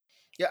story.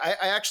 Yeah,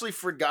 I actually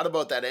forgot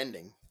about that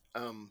ending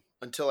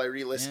until I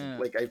re-listened.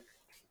 Yeah.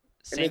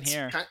 Same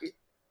here.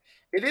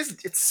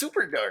 It's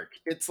super dark.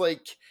 It's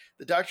like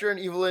the Doctor and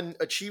Evelyn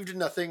achieved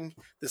nothing.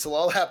 This will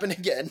all happen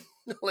again.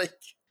 Like,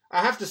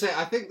 I have to say,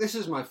 I think this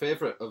is my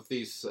favorite of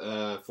these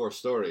 4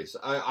 stories.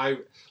 I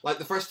like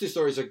the first 2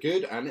 stories are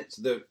good, and it's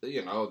there's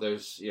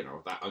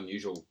that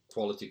unusual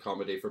quality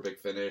comedy for Big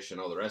Finish and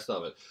all the rest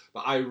of it.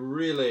 But I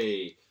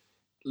really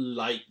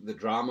like the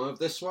drama of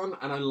this one,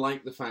 and I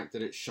like the fact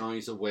that it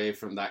shies away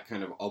from that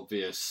kind of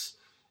obvious,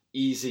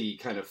 easy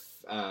kind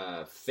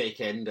of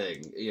fake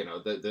ending. You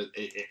know,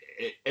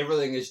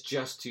 everything is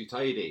just too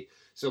tidy.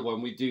 So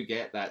when we do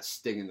get that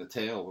sting in the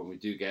tail, when we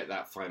do get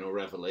that final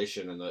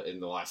revelation in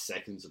the last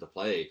seconds of the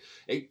play,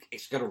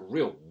 it's got a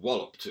real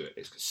wallop to it.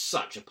 It's got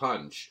such a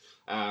punch,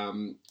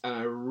 and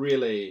I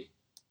really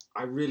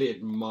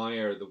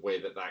admire the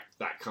way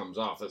that comes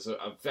off. It's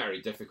a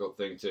very difficult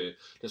thing to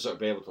sort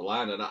of be able to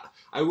land, and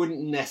I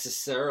wouldn't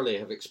necessarily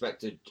have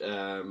expected.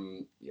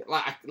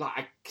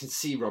 I can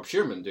see Rob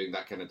Shearman doing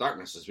that kind of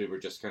darkness, as we were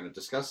just kind of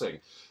discussing.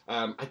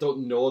 I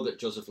don't know that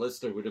Joseph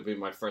Lister would have been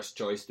my first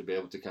choice to be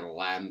able to kind of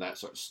land that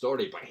sort of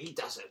story, but he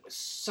does it with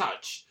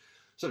such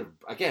sort of,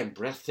 again,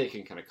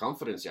 breathtaking kind of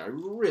confidence. Yeah, I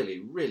really,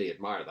 really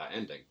admire that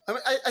ending. I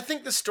mean, I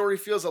think the story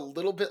feels a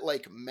little bit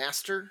like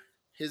Master.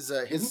 His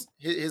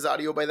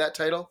audio by that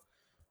title,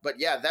 but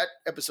yeah, that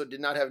episode did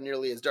not have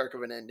nearly as dark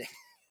of an ending.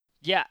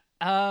 Yeah,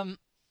 a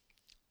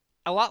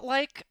lot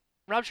like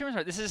Rob Schumer's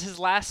story. This is his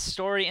last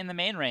story in the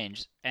main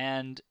range,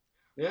 and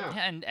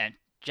and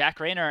Jack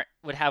Rayner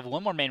would have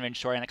one more main range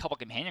story and a couple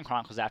companion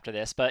chronicles after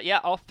this. But yeah,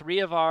 all 3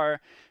 of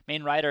our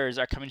main writers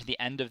are coming to the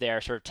end of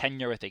their sort of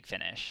tenure with Big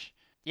Finish.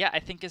 Yeah,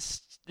 I think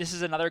this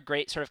is another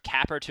great sort of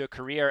capper to a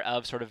career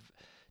of sort of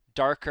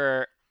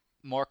darker,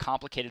 more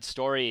complicated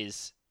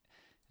stories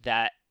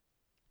that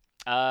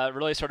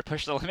really sort of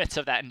push the limits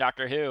of that in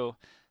Doctor Who,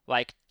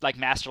 like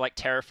Master, like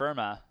Terra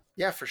Firma.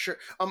 Yeah, for sure.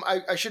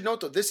 I should note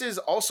though, this is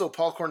also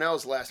Paul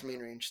Cornell's last main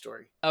range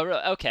story. Oh,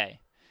 really? Okay.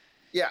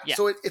 Yeah.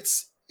 So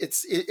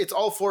it's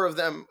all 4 of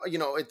them. You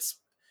know, it's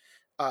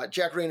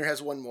Jack Rayner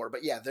has one more,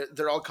 but yeah,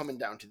 they're all coming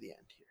down to the end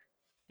here.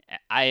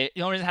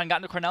 The only reason I hadn't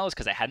gotten to Cornell is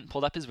because I hadn't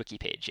pulled up his wiki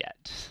page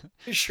yet.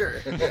 Sure.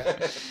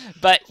 Yeah.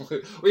 But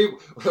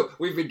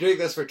we've been doing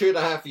this for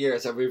 2.5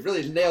 years, and we've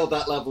really nailed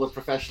that level of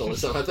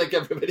professionalism. I think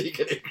everybody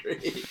can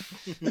agree.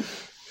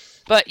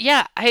 But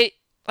yeah, like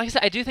I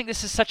said, I do think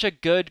this is such a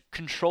good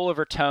control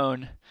over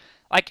tone.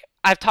 Like,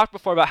 I've talked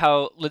before about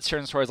how Liz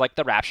Stern's stories like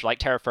The Rapture, like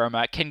Terra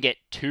Firma, can get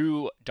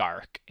too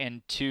dark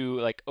and too,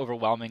 like,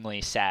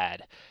 overwhelmingly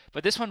sad.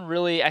 But this one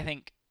really, I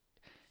think,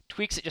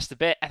 tweaks it just a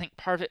bit. I think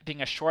part of it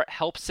being a short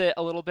helps it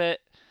a little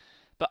bit.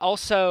 But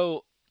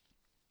also,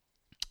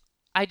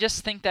 I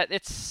just think that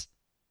it's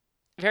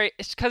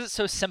because it's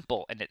so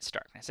simple in its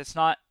darkness. It's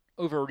not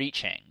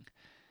overreaching.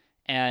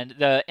 And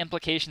the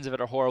implications of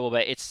it are horrible,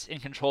 but it's in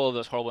control of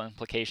those horrible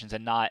implications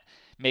and not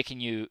making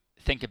you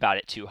think about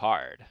it too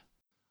hard.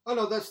 Oh,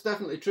 no, that's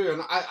definitely true.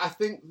 And I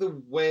think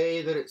the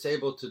way that it's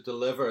able to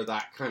deliver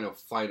that kind of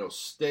final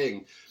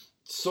sting,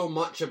 so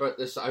much about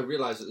this, I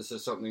realize that this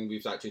is something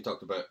we've actually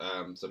talked about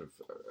sort of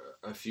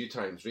a few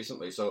times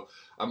recently. So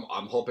I'm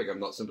hoping I'm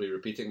not simply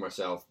repeating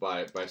myself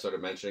by sort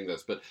of mentioning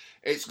this, but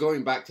it's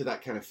going back to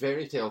that kind of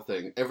fairy tale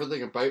thing.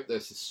 Everything about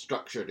this is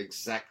structured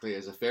exactly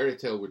as a fairy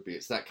tale would be.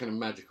 It's that kind of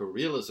magical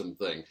realism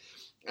thing.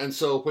 And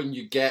so when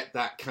you get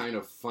that kind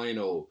of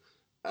final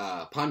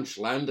punch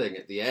landing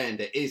at the end.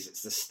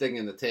 It's the sting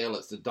in the tail,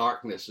 it's the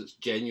darkness, it's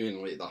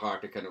genuinely at the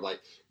heart of kind of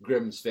like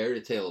Grimm's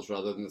fairy tales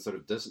rather than the sort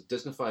of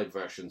Disneyfied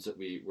versions that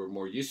we were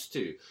more used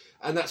to.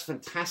 And that's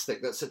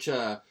fantastic.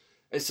 It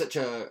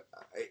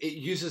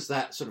uses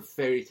that sort of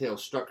fairy tale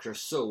structure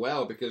so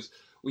well, because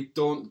we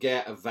don't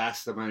get a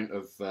vast amount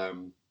of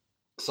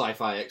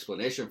sci-fi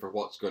explanation for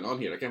what's going on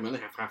here. Again, we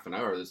only have half an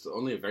hour. There's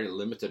only a very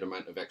limited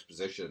amount of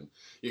exposition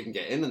you can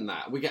get in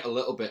that. We get a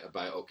little bit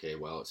about, okay,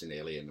 well, it's an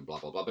alien and blah,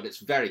 blah, blah, but it's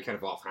very kind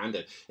of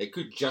offhanded. It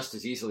could just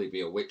as easily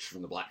be a witch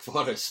from the Black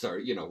Forest or,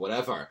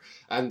 whatever.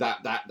 And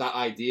that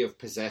idea of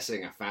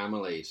possessing a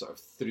family sort of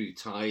through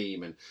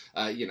time and,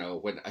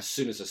 when as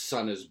soon as a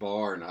son is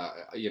born,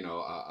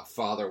 a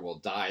father will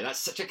die. That's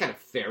such a kind of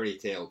fairy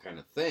tale kind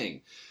of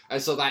thing. And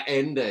so that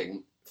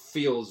ending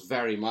feels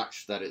very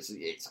much that it's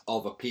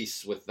of a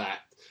piece with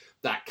that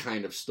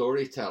kind of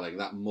storytelling,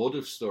 that mode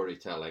of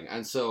storytelling.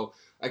 And so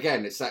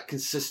again, it's that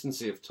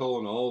consistency of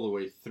tone all the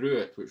way through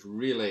it which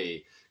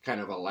really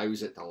kind of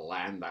allows it to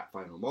land that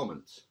final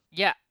moment.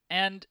 Yeah,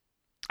 and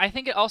I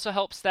think it also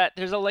helps that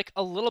there's a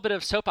little bit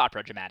of soap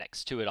opera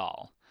dramatics to it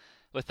all,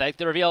 with like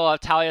the reveal of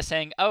Talia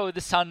saying, "Oh,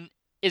 the son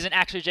isn't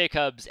actually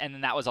Jacob's," and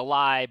then that was a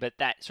lie, but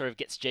that sort of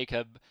gets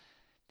Jacob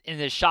in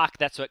his shock.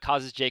 That's what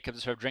causes Jacob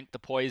to sort of drink the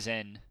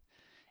poison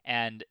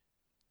and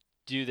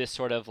do this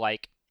sort of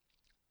like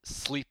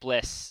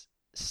sleepless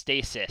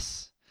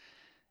stasis.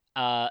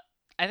 I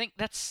think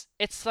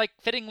it's like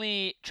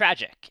fittingly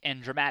tragic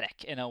and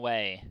dramatic in a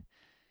way.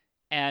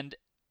 And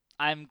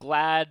I'm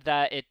glad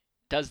that it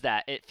does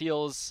that. It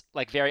feels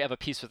like very of a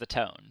piece with the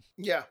tone.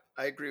 Yeah,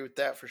 I agree with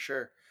that for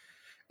sure.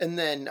 And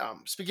then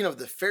speaking of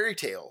the fairy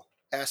tale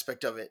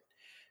aspect of it,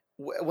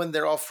 when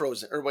they're all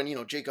frozen, or when,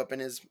 Jacob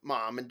and his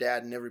mom and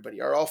dad and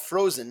everybody are all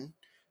frozen,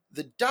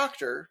 the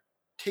Doctor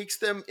takes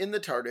them in the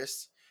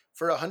TARDIS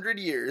for 100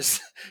 years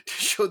to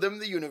show them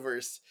the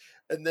universe,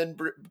 and then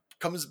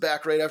comes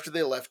back right after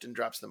they left and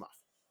drops them off.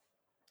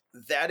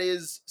 That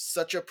is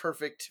such a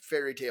perfect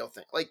fairy tale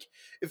thing. Like,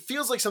 it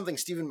feels like something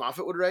Stephen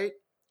Moffat would write,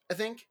 I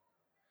think.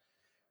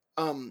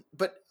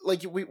 But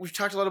like we've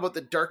talked a lot about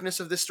the darkness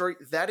of this story.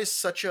 That is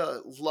such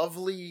a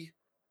lovely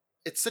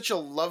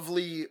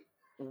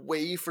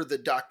way for the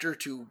Doctor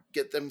to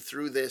get them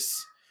through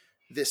this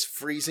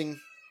freezing,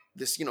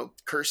 this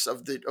curse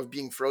of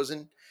being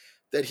frozen,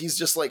 that he's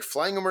just like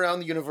flying them around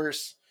the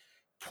universe,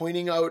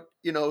 pointing out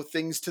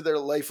things to their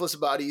lifeless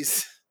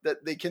bodies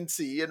that they can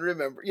see and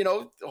remember,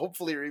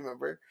 hopefully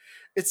remember.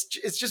 It's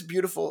just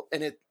beautiful.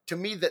 And it, to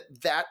me,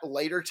 that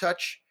lighter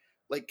touch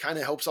like kind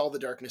of helps all the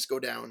darkness go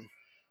down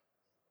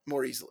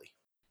more easily.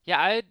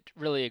 Yeah, I'd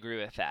really agree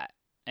with that.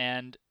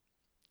 And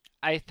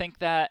I think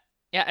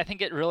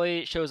it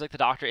really shows like the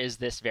Doctor is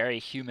this very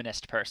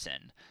humanist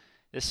person.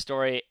 This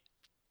story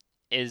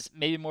is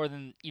maybe more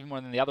than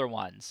the other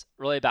ones,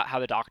 really about how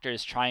the Doctor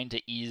is trying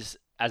to ease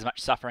as much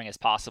suffering as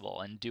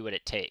possible and do what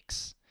it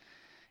takes.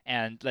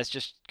 And that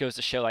just goes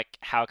to show like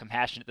how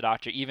compassionate the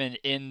Doctor, even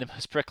in the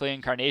most prickly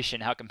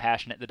incarnation, how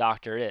compassionate the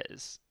Doctor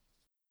is.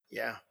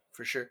 Yeah,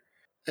 for sure.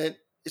 And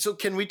so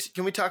can we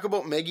talk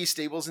about Maggie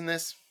Stables in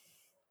this?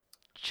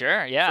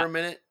 Sure, yeah. For a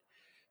minute?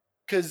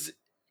 Because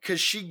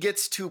she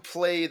gets to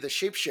play the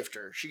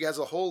shapeshifter. She has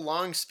a whole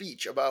long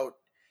speech about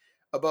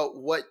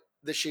what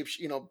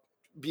the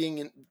being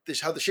in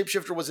this, how the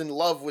shapeshifter was in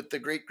love with the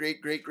great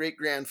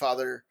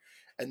grandfather,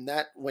 and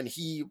that when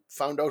he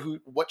found out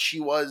what she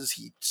was,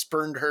 he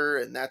spurned her,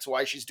 and that's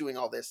why she's doing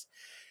all this.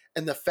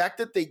 And the fact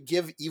that they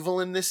give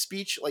Evelyn this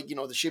speech, like the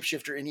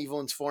shapeshifter in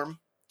Evelyn's form,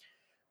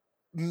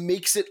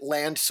 makes it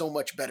land so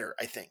much better,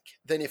 I think,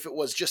 than if it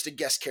was just a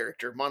guest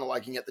character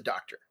monologuing at the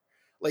Doctor.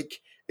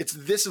 Like, it's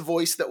this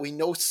voice that we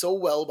know so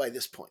well by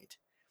this point,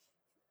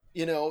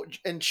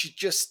 and she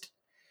just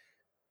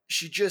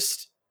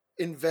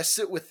invests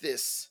it with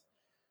this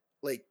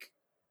like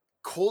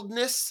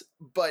coldness,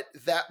 but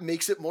that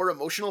makes it more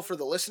emotional for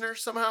the listener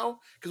somehow,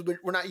 because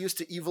we're not used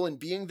to Evelyn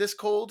being this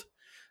cold.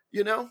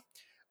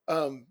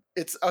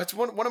 It's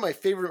one of my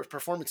favorite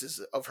performances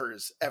of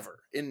hers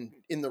ever in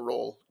the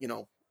role.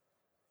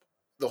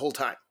 The whole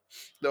time,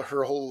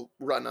 her whole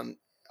run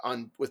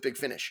on with Big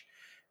Finish,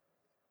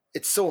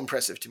 it's so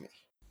impressive to me.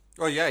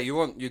 Oh yeah,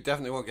 you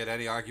definitely won't get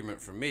any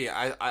argument from me.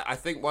 I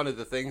think one of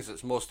the things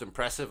that's most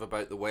impressive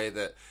about the way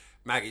that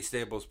Maggie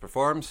Stables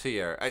performs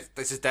here,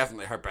 this is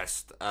definitely her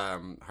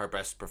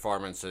best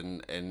performance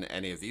in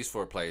any of these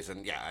four plays,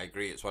 and yeah, I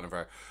agree, it's one of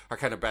her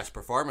kind of best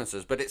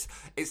performances. But it's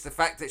the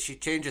fact that she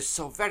changes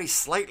so very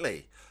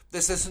slightly.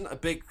 This isn't a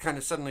big kind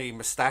of suddenly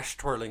moustache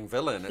twirling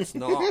villain. It's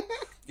not,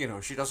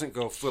 she doesn't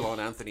go full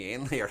on Anthony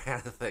Ainley or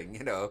anything.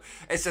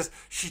 It's just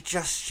she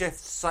just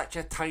shifts such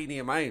a tiny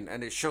amount,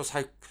 and it shows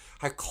how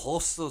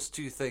close those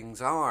two things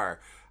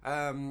are.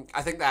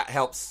 I think that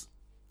helps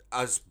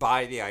us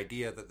buy the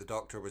idea that the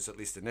Doctor was, at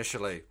least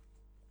initially,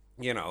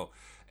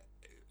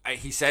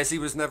 he says he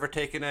was never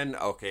taken in.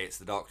 Okay, it's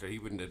the Doctor. He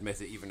wouldn't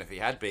admit it even if he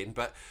had been.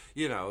 But,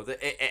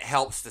 it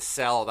helps to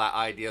sell that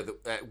idea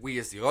that we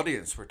as the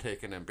audience were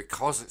taken in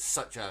because it's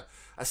such a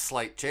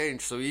slight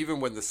change. So even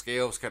when the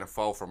scales kind of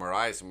fall from our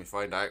eyes and we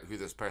find out who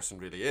this person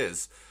really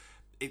is,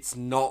 it's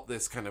not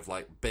this kind of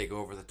like big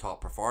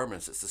over-the-top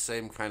performance. It's the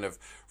same kind of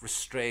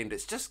restrained.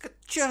 It's just got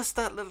just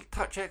that little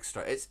touch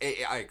extra.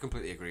 I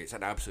completely agree. It's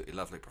an absolutely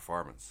lovely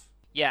performance.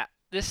 Yeah,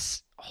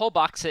 this whole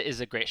box set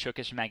is a great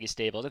showcase for Maggie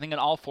Stables. I think in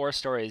all 4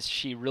 stories,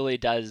 she really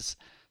does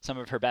some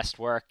of her best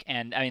work.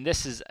 And I mean,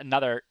 this is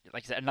another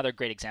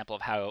great example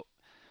of how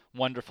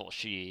wonderful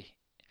she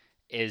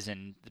is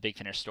in the Big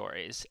Finish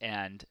stories.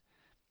 And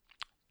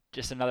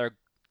just another,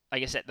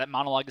 like I said, that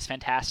monologue is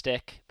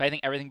fantastic. But I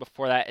think everything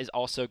before that is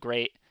also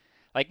great.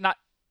 Like, not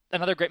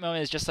another great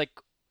moment is just like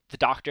the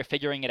Doctor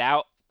figuring it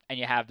out, and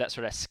you have that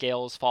sort of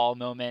scales fall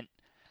moment.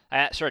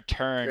 That sort of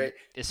turn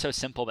is so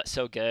simple but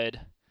so good.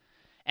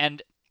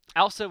 And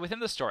also within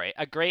the story,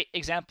 a great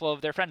example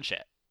of their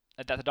friendship,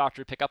 that the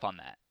Doctor would pick up on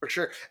that. For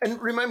sure. And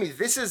remind me,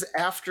 this is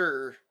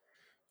after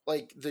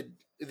like the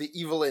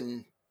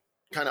Evelyn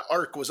kind of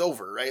arc was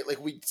over, right? Like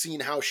we'd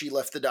seen how she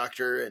left the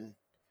Doctor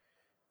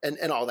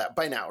and all that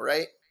by now,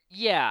 right?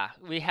 Yeah,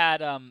 we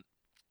had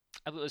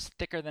it was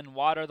Thicker Than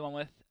Water, the one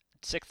with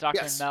Sixth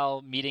Doctor and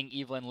Mel meeting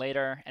Evelyn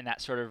later, and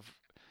that sort of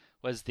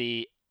was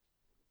the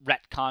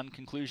retcon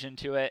conclusion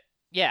to it.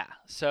 Yeah,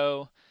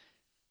 so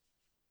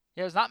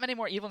there's not many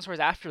more Evelyn stories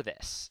after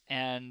this,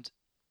 and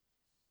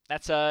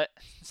that's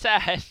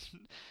sad,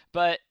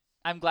 but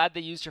I'm glad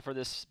they used her for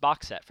this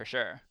box set for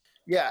sure.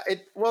 Yeah,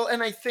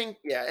 and I think,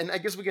 and I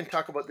guess we can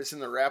talk about this in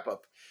the wrap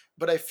up,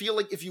 but I feel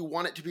like if you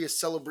want it to be a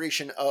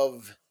celebration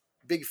of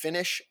Big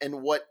Finish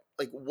and what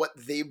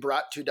they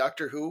brought to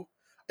Doctor Who,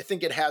 I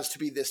think it has to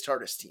be this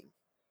TARDIS team.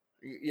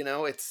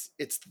 It's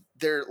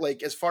they're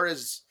like, as far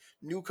as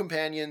new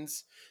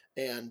companions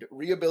and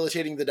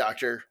rehabilitating the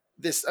Doctor,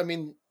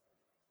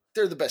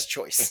 they're the best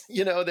choice.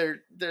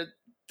 They're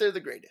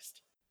the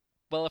greatest.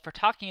 Well, if we're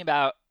talking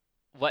about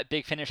what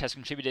Big Finish has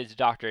contributed to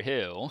Doctor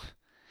Who,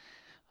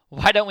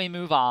 why don't we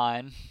move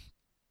on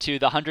to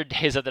the 100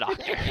 Days of the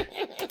Doctor?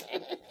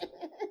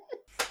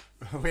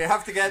 We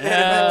have to get there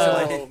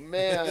eventually. Oh,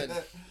 man.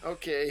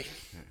 Okay.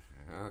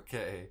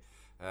 Okay.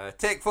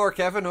 Take 4,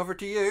 Kevin. Over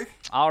to you.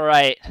 All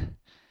right.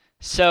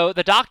 So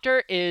the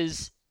Doctor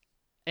is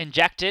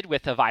injected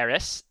with a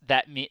virus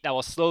that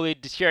will slowly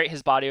deteriorate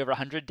his body over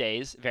 100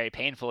 days, very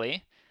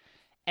painfully.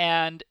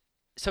 And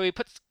so he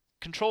puts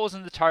controls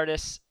in the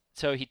TARDIS,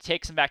 so he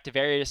takes him back to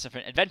various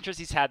different adventures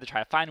he's had to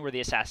try to find where the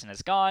assassin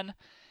has gone.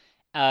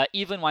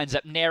 Evelyn winds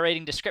up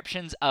narrating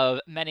descriptions of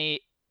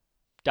many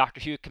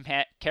Doctor Who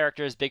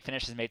characters Big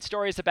Finish has made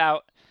stories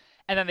about,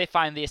 and then they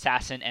find the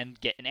assassin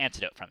and get an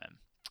antidote from him.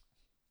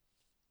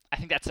 I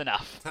think that's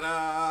enough.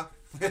 Ta-da!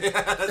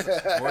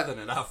 That's more than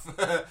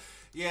enough.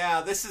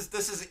 Yeah, this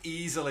is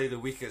easily the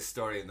weakest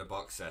story in the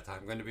box set.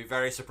 I'm going to be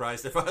very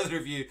surprised if either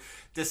of you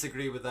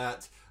disagree with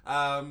that.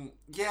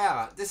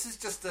 Yeah, this is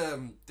just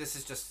an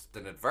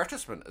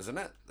advertisement, isn't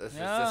it? This is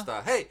just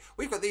hey,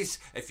 we've got these.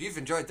 If you've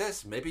enjoyed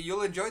this, maybe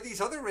you'll enjoy these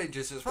other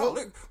ranges as well.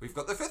 Look, we've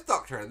got the 5th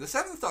Doctor and the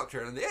 7th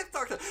Doctor and the 8th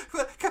Doctor.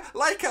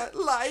 Like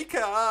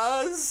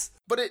us.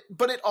 But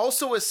it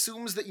also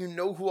assumes that you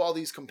know who all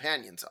these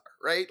companions are,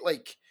 right?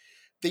 Like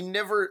they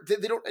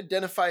don't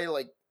identify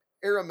like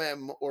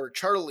Aramem or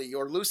Charlie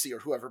or Lucy or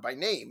whoever by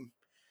name.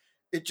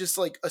 It just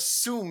like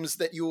assumes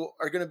that you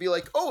are going to be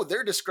like, oh,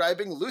 they're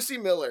describing Lucy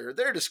Miller,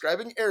 they're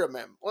describing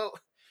Aramem. Well,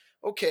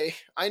 okay,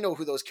 I know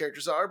who those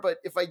characters are, but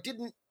if I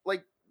didn't,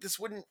 like,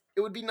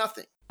 it would be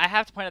nothing. I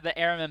have to point out that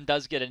Aramem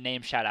does get a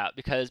name shout out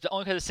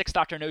only because the 6th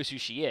Doctor knows who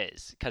she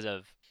is because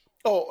of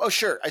Oh,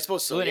 sure, I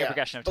suppose so. linear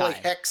progression of time. But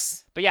like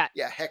Hex, but yeah,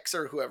 Hex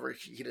or whoever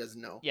he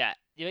doesn't know. Yeah,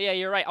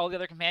 you're right. All the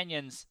other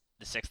companions,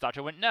 the 6th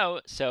Doctor wouldn't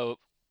know, so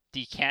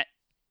you can't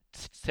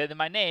say them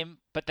by name,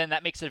 but then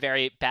that makes it a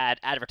very bad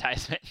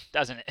advertisement,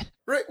 doesn't it?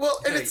 Right, well,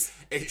 and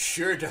it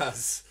sure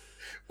does.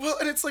 Well,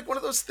 and it's like one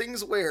of those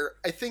things where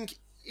I think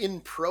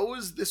in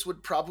prose this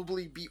would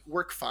probably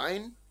work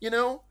fine,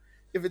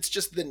 if it's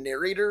just the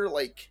narrator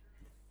like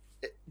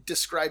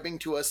describing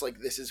to us like,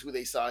 this is who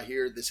they saw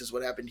here, this is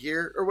what happened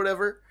here, or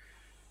whatever.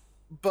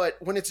 But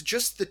when it's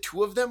just the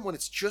two of them, when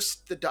it's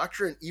just the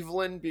Doctor and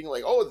Evelyn being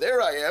like, oh,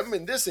 there I am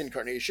in this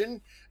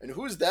incarnation, and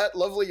who's that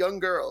lovely young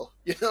girl?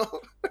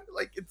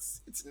 Like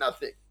it's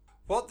nothing.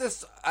 What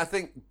this, I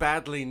think,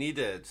 badly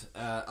needed,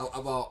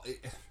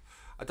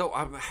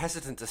 I'm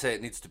hesitant to say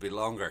it needs to be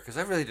longer, because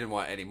I really didn't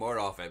want any more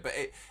of it, but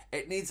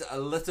it needs a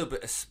little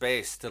bit of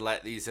space to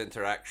let these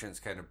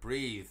interactions kind of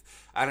breathe,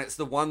 and it's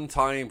the one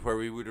time where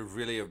we would have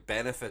really have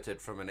benefited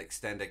from an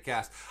extended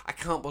cast. I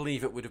can't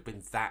believe it would have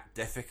been that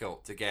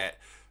difficult to get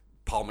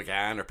Paul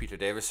McGann or Peter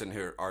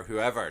Davison or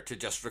whoever to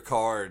just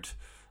record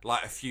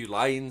like a few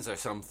lines or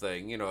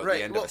something, at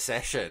the end of a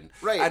session.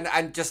 Right.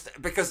 And just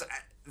because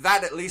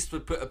that at least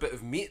would put a bit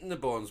of meat in the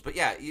bones. But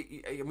yeah,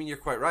 you're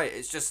quite right.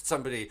 It's just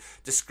somebody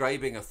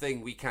describing a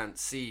thing we can't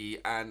see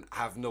and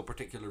have no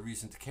particular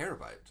reason to care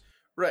about.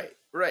 Right.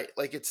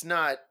 Like it's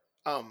not,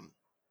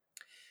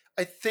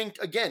 I think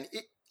again,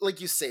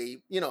 like you say,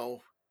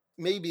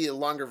 maybe a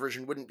longer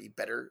version wouldn't be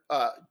better.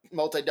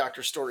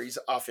 Multi-doctor stories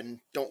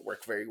often don't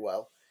work very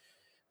well,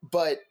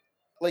 but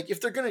like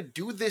if they're gonna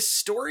do this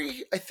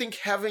story, I think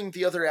having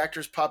the other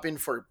actors pop in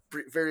for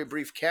very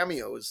brief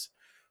cameos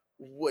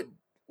would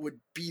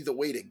be the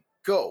way to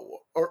go.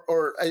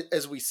 Or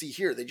as we see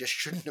here, they just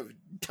shouldn't have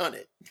done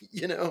it.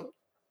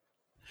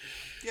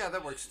 Yeah,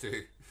 that works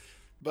too.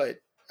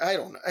 But I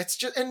don't know. It's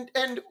just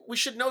and we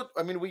should note.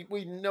 I mean,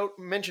 we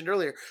mentioned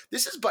earlier.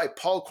 This is by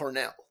Paul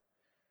Cornell,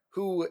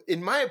 who,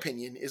 in my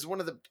opinion, is one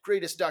of the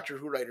greatest Doctor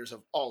Who writers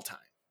of all time.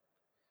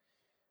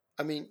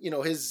 I mean,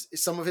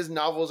 some of his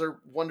novels are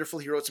wonderful.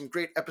 He wrote some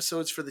great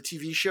episodes for the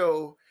TV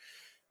show.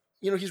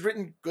 He's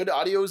written good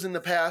audios in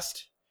the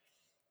past,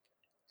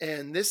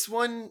 and this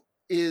one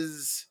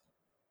is.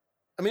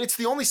 I mean, it's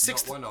the only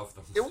sixth. Not one of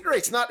them. Right,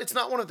 it's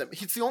not one of them.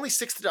 It's the only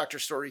sixth Doctor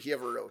story he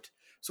ever wrote.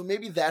 So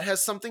maybe that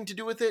has something to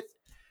do with it,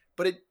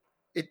 but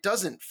it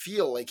doesn't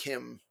feel like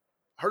him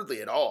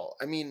hardly at all.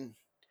 I mean,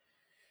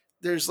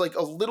 there's like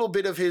a little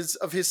bit of his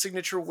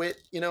signature wit,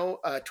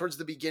 towards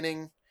the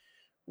beginning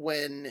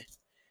when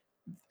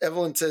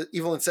Evelyn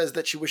says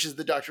that she wishes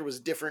the Doctor was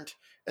different,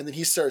 and then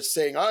he starts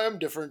saying, "I am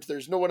different.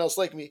 There's no one else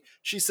like me."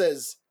 She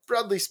says,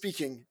 "Broadly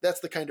speaking,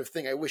 that's the kind of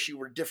thing I wish you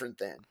were different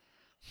than."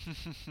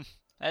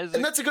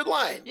 And that's a good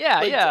line.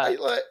 Yeah, yeah.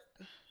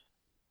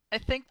 I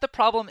think the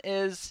problem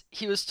is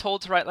he was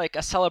told to write like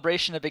a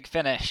celebration of Big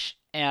Finish,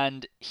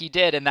 and he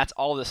did, and that's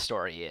all the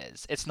story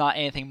is. It's not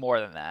anything more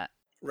than that.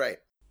 Right.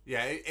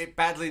 Yeah, it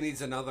badly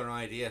needs another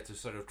idea to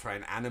sort of try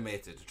and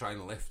animate it, to try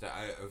and lift it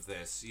out of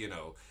this,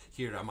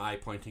 here am I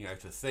pointing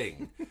out a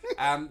thing.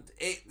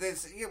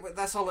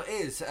 That's all it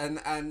is.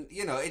 And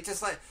it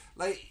just like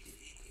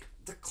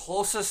the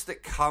closest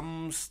it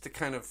comes to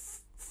kind of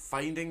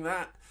finding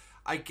that,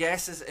 I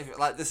guess, is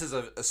this is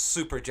a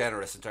super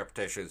generous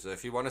interpretation. So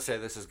if you want to say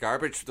this is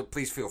garbage,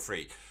 please feel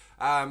free.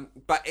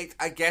 But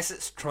I guess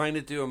it's trying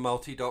to do a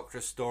multi-Doctor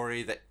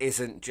story that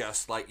isn't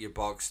just like your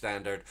bog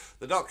standard.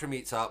 The Doctor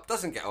meets up,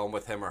 doesn't get on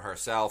with him or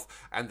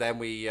herself, and then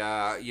we,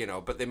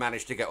 but they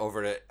manage to get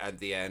over it at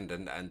the end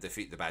and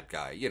defeat the bad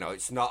guy.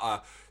 It's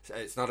not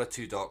a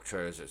 2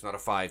 Doctors, it's not a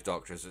 5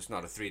 Doctors, it's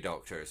not a 3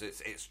 Doctors.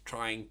 It's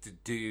trying to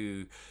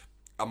do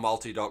a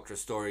multi-Doctor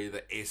story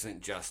that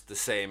isn't just the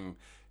same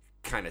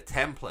kind of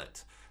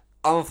template.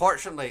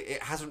 Unfortunately,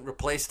 it hasn't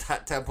replaced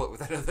that template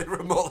with anything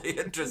remotely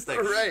interesting.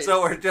 Right.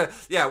 So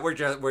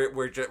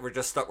we're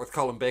just stuck with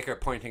Colin Baker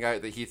pointing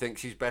out that he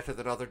thinks he's better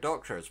than other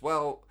Doctors.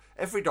 Well,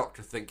 every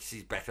Doctor thinks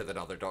he's better than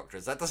other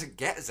Doctors. That doesn't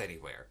get us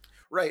anywhere.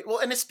 Right. Well,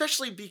 and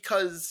especially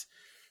because,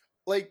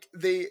 like,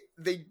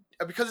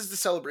 because it's the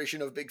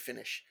celebration of Big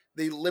Finish,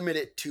 they limit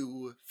it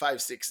to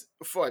 6,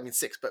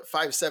 but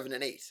 5, 7,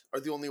 and 8 are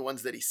the only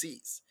ones that he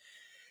sees.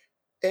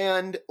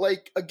 And,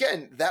 like,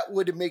 again, that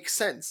would make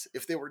sense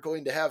if they were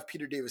going to have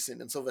Peter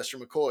Davison and Sylvester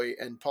McCoy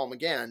and Paul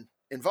McGann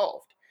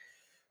involved.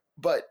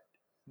 But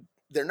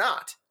they're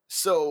not.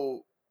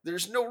 So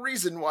there's no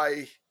reason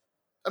why.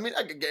 I mean,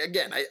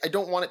 again, I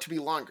don't want it to be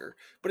longer,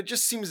 but it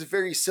just seems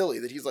very silly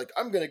that he's like,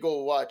 I'm going to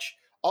go watch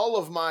all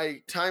of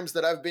my times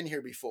that I've been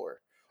here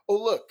before.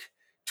 Oh, look,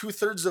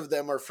 2/3 of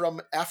them are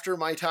from after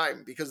my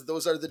time because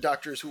those are the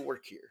Doctors who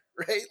work here,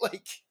 right?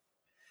 Like,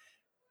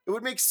 it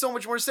would make so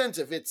much more sense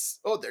if it's,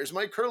 oh, there's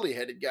my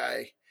curly-headed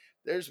guy.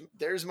 There's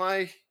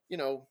my,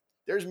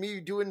 there's me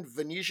doing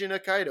Venetian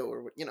Akaido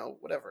or,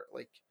 whatever.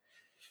 Like,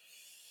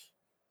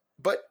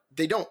 but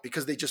they don't,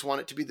 because they just want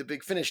it to be the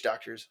Big Finish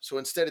Doctors. So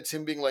instead it's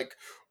him being like,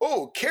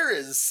 oh,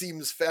 Kariz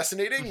seems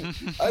fascinating.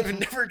 I've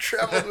never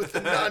traveled with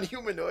a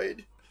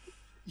non-humanoid.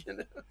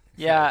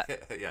 Yeah.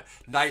 Yeah.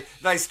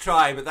 Nice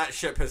try, but that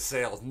ship has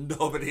sailed.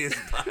 Nobody is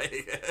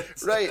buying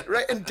it.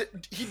 Right. And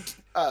he,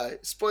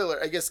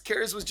 spoiler, I guess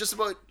Kariz was just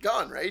about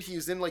gone, right? He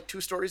was in like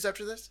 2 stories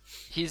after this?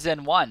 He's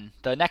in one,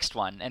 the next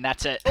one, and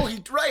that's it. Oh,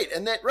 that's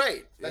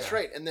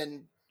right. And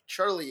then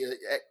Charlie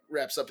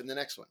wraps up in the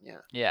next one. Yeah.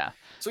 Yeah.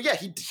 So yeah,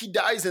 he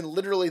dies in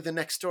literally the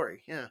next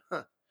story. Yeah.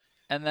 Huh.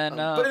 And then,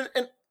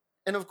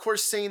 and of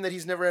course, saying that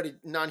he's never had a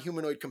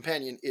non-humanoid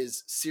companion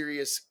is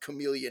serious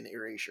chameleon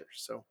erasure.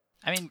 So,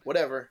 I mean,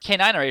 whatever.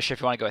 K9 erasure,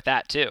 if you want to go with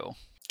that too.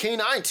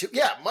 K9 too.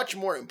 Yeah, much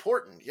more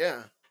important.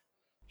 Yeah.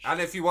 And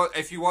if you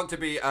want to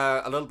be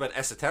a little bit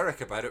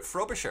esoteric about it,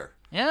 Frobisher.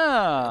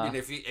 Yeah. I mean,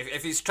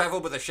 if he's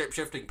travelled with a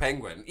shape-shifting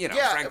penguin,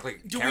 frankly,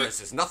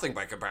 Kariz is nothing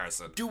by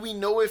comparison. Do we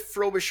know if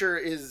Frobisher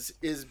is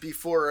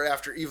before or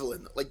after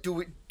Evelyn? Like,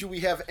 do we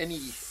have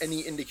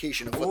any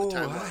indication of what the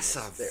timeline is?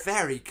 That's a there?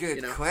 very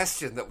good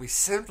question that we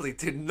simply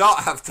do not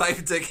have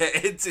time to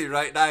get into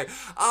right now.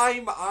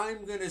 I'm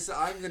gonna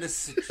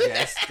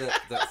suggest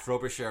that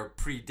Frobisher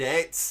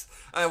predates.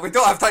 We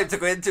don't have time to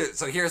go into it,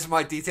 so here's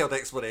my detailed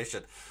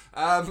explanation.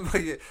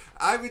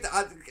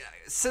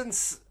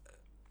 Since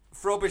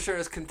Frobisher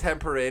is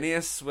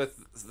contemporaneous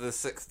with the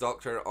 6th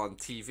Doctor on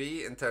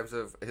TV in terms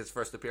of his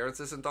first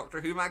appearances in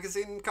Doctor Who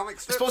magazine comic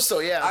strips. I suppose so,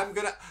 yeah.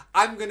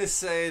 I'm gonna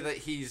say that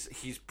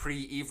he's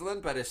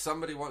pre-Evelyn, but if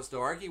somebody wants to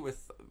argue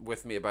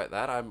with me about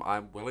that,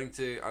 I'm willing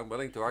to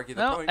argue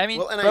the point. I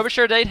mean,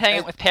 Frobisher did hang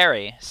out with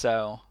Perry,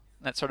 so.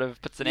 That sort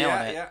of puts the nail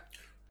on it. Yeah.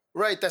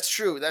 Right, that's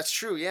true. That's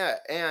true. Yeah,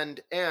 and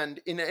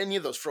in any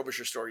of those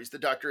Frobisher stories, the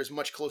Doctor is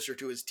much closer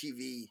to his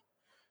TV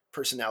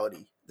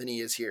personality than he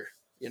is here.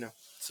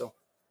 So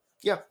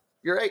yeah,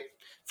 you're right.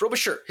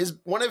 Frobisher,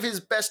 one of his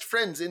best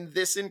friends in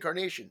this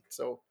incarnation.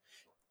 So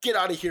get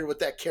out of here with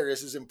that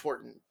Karis is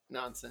important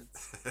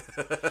nonsense.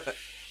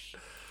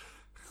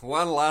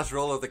 One last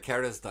roll of the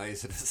Karis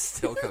dice and it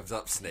still comes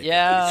up snake.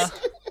 Yeah.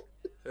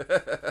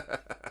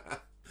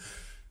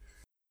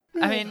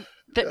 I mean,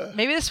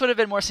 maybe this would have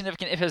been more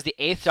significant if it was the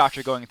 8th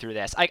Doctor going through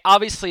this.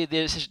 Obviously,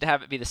 the decision to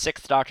have it be the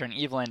 6th Doctor and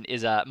Evelyn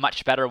is a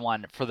much better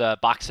one for the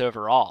box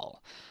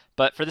overall.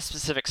 But for this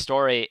specific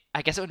story,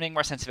 I guess it would make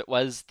more sense if it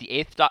was the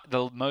 8th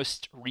the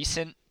most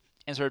recent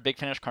in sort of Big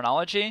Finish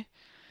chronology.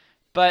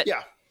 But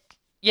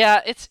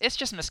yeah, it's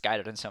just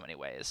misguided in so many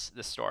ways,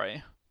 this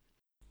story.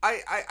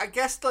 I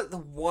guess like the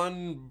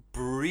one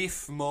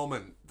brief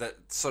moment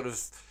that sort of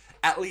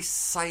at least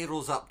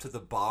sidles up to the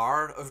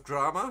bar of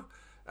drama,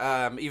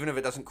 even if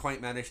it doesn't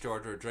quite manage to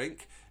order a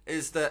drink,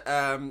 is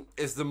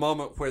the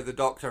moment where the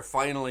Doctor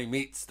finally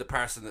meets the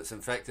person that's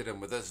infected him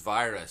with this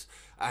virus,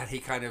 and he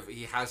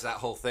has that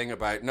whole thing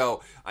about,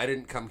 no, I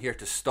didn't come here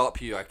to stop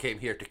you, I came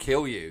here to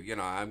kill you.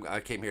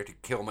 I came here to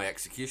kill my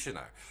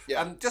executioner.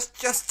 Yeah. And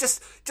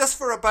just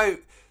for about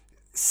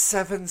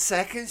 7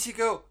 seconds, you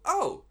go,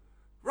 oh,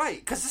 right,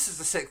 because this is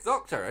the 6th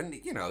Doctor, and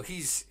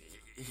he's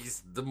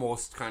the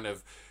most kind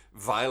of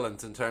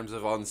violent in terms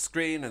of on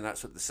screen, and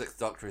that's what the 6th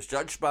Doctor is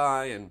judged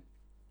by, and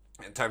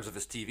in terms of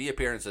his TV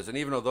appearances. And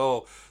even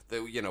although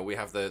we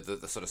have the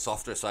sort of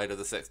softer side of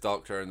the 6th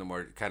Doctor and the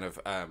more kind of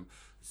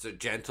sort of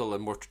gentle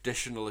and more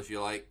traditional, if you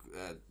like,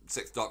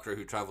 6th Doctor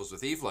who travels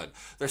with Evelyn,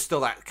 there's still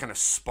that kind of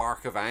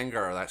spark of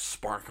anger, or that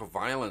spark of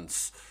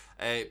violence.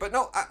 But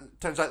no,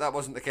 turns out that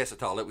wasn't the case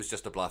at all. It was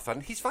just a bluff,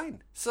 and he's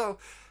fine. So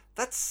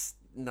that's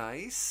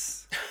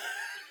nice.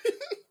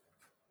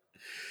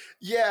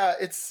 Yeah,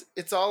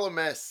 it's all a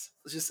mess.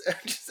 Just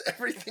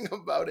everything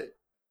about it.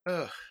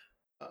 Ugh.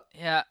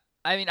 Yeah,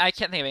 I mean, I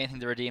can't think of anything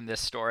to redeem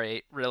this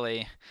story,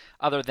 really,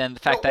 other than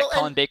the fact that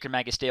Colin Baker and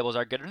Maggie Stables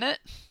are good in it.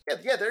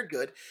 Yeah, they're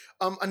good.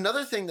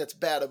 Another thing that's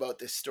bad about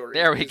this story.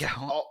 There we go.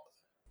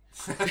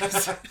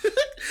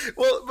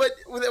 Well, but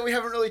that we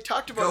haven't really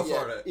talked about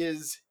yet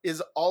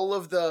is all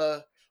of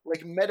the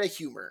like meta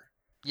humor.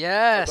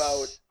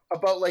 Yes.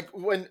 About like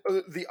when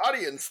the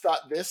audience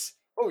thought this.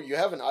 Oh, you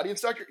have an audience,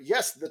 Doctor?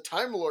 Yes, the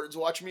Time Lords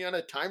watch me on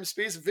a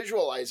time-space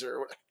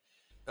visualizer.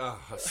 Oh,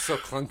 it's so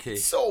clunky.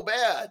 So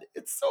bad.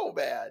 It's so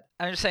bad.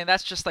 I'm just saying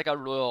that's just like a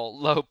real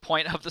low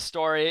point of the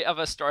story, of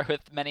a story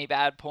with many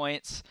bad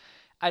points.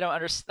 I don't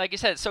understand. Like you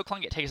said, it's so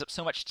clunky. It takes up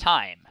so much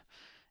time,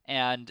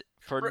 and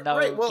for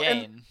no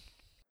gain.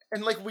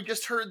 And like we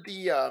just heard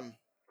the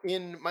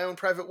in My Own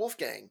Private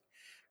Wolfgang,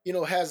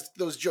 has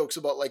those jokes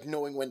about like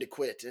knowing when to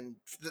quit, and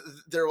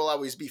there will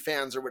always be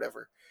fans or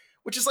whatever,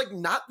 which is like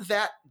not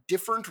that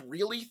different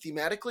really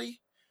thematically,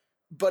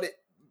 but it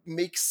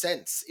makes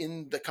sense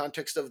in the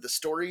context of the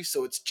story,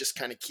 so it's just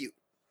kind of cute.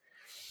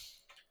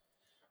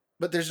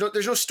 But there's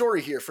no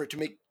story here for it to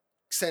make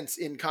sense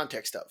in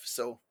context of,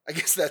 so I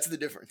guess that's the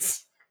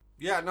difference.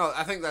 Yeah, no,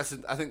 I think that's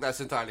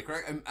entirely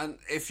correct. And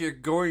if you're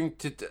going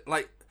to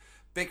like,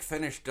 Big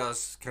Finish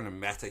does kind of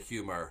meta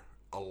humor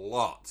a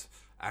lot,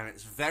 and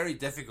it's very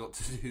difficult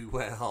to do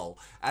well,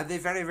 and they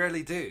very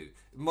rarely do.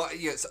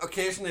 Yes,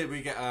 occasionally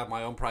we get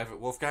My Own Private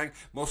Wolfgang.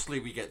 Mostly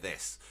we get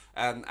this,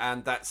 and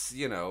that's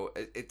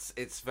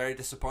it's very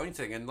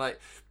disappointing, and like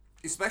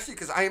especially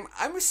because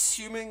I'm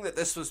assuming that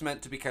this was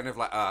meant to be kind of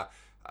like a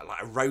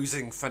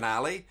rousing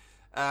finale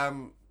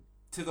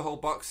to the whole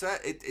box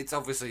set. It's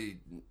obviously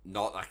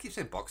not. I keep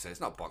saying box set.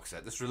 It's not box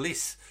set. This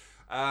release,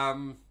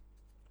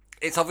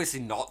 it's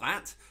obviously not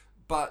that.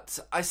 But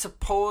I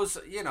suppose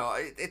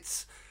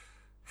it's.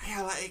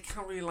 Yeah, like it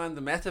can't really land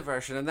the meta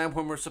version, and then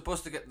when we're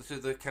supposed to get to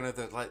the kind of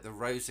the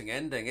rousing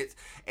ending,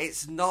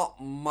 it's not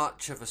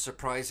much of a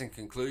surprising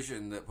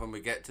conclusion that when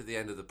we get to the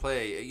end of the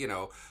play,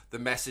 the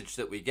message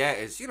that we get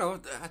is,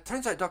 it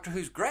turns out Doctor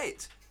Who's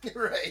great.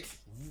 Right.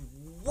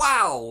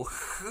 Wow,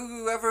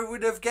 whoever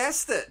would have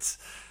guessed it?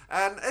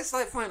 And it's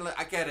like, finally,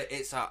 I get it.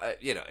 It's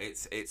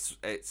it's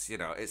the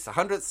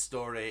 100th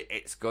story.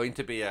 It's going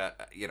to be a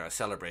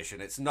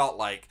celebration. It's not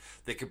like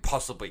they could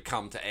possibly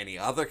come to any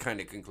other kind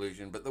of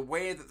conclusion. But the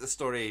way that the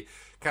story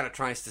kind of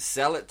tries to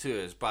sell it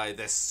to us by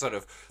this sort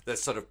of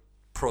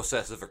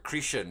process of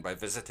accretion, by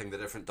visiting the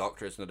different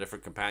Doctors and the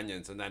different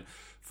companions, and then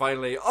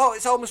finally, oh,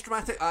 it's almost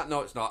dramatic.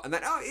 No, it's not. And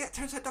then, oh yeah, it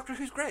turns out Doctor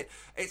Who's great.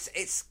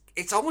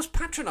 It's almost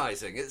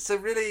patronizing. It's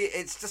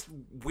just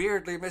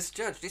weirdly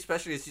misjudged,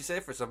 especially as you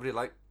say for somebody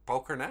like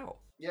Paul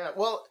Cornell. Yeah,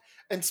 well,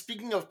 and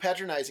speaking of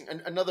patronizing,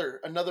 another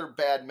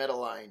bad meta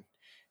line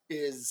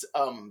is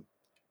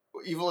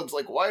Evelyn's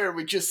like, why don't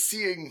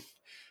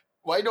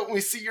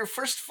we see your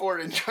first 4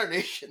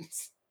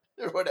 incarnations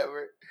or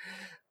whatever?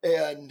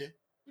 And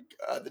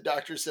the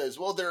Doctor says,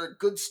 well, there are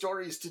good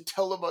stories to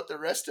tell about the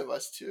rest of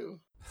us too.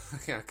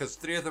 Yeah, because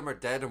 3 of them are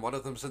dead and 1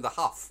 of them's in the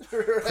huff.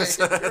 Right.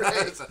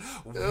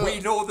 We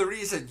know the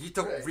reason. You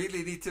don't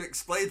really need to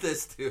explain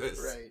this to us.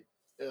 Right.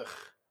 Ugh.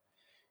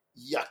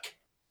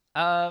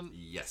 Yuck.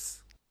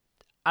 Yes.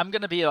 I'm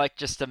gonna be like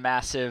just a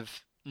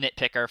massive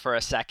nitpicker for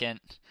a second,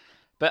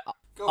 but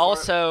Go for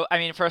also, I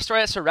mean, for a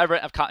story that's so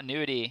reverent of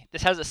continuity,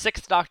 this has a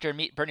Sixth Doctor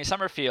meet Bernie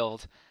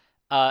Summerfield,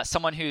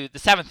 someone who the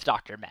Seventh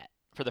Doctor met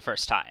for the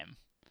first time.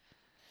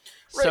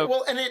 Right. So,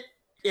 Well, and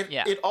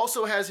yeah. it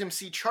also has him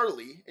see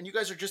Charlie, and you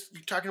guys are just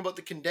talking about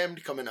the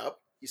Condemned coming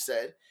up. You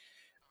said,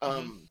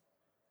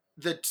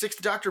 the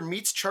Sixth Doctor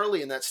meets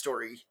Charlie in that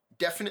story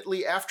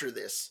definitely after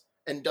this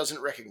and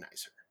doesn't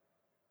recognize her.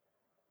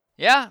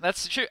 Yeah,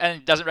 that's true,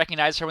 and doesn't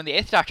recognize her when the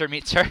Eighth Doctor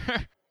meets her.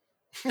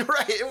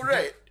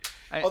 right.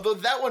 Although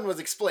that one was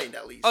explained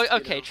at least. Oh,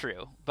 okay,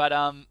 true, but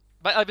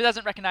it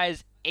doesn't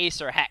recognize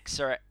Ace or Hex,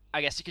 or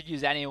I guess you could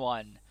use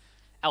anyone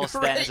else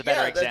then as a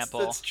better example.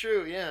 That's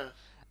true.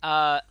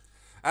 Yeah.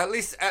 At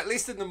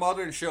least in the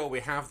modern show, we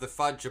have the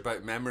fudge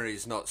about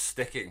memories not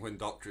sticking when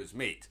doctors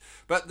meet.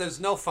 But there's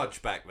no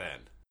fudge back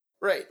then.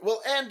 Right.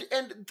 Well, and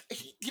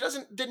he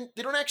doesn't.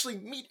 They don't actually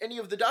meet any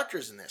of the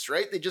doctors in this,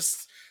 right? They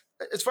just,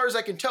 as far as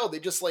I can tell, they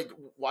just like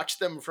watch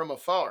them from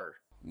afar.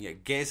 Yeah,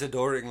 gaze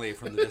adoringly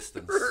from the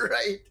distance.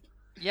 Right.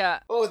 Yeah.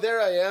 Oh, there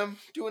I am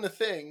doing a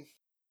thing.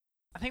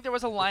 I think there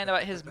was a line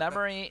about his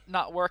memory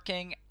not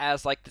working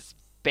as like this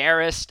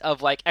barest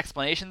of like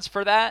explanations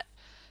for that,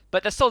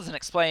 but that still doesn't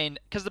explain,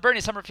 because the Bernie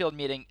Summerfield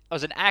meeting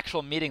was an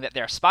actual meeting that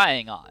they're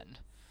spying on,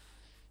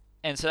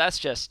 and so that's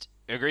just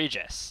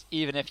egregious,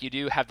 even if you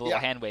do have the little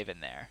hand wave in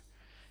there.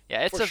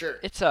 Yeah,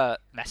 it's a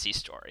messy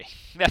story.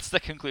 That's the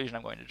conclusion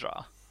I'm going to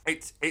draw.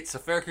 It's a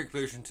fair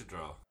conclusion to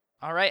draw.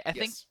 All right, I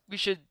think we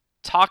should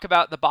talk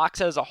about the box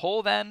as a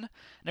whole then.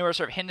 I know we were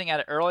sort of hinting at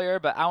it earlier,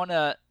 but I want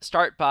to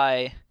start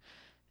by,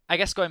 I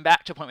guess, going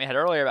back to a point we had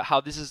earlier about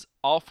how this is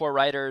all four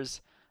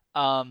writers.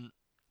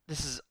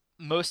 This is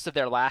most of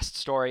their last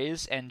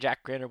stories, and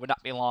Jack Graner would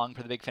not be long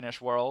for the Big Finish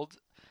world.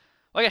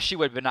 Well, I guess she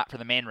would, but not for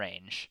the main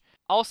range.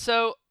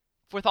 Also,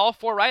 with all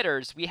four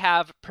writers, we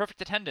have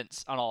perfect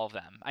attendance on all of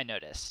them, I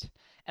noticed.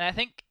 And I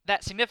think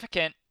that's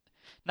significant,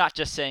 not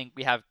just saying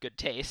we have good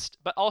taste,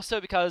 but also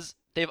because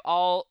they've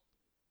all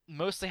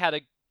mostly had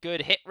a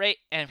good hit rate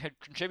and have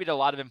contributed a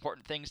lot of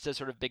important things to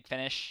sort of Big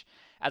Finish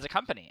as a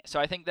company. So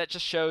I think that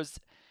just shows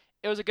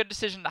it was a good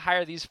decision to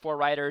hire these four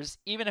writers,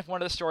 even if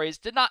one of the stories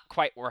did not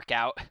quite work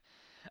out.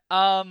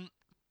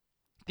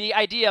 The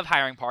idea of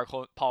hiring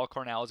Paul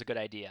Cornell is a good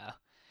idea.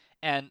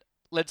 And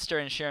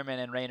Lidster and Sherman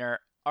and Rayner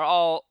are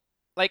all,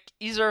 like,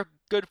 these are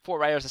good four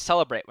writers to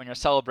celebrate when you're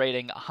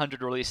celebrating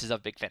 100 releases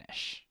of Big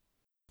Finish.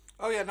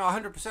 Oh yeah, no,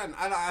 100%. And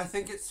I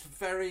think it's a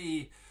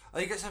very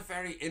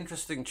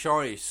interesting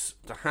choice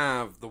to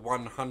have the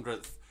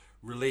 100th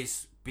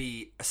release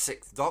be a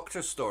Sixth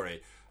Doctor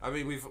story. I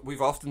mean,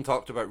 we've often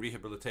talked about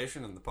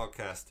rehabilitation in the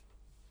podcast,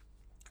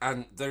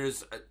 and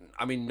there's,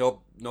 I mean,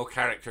 no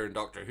character in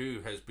Doctor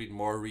Who has been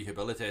more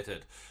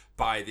rehabilitated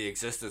by the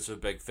existence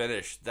of Big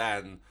Finish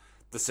than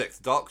the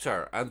Sixth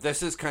Doctor, and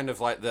this is kind of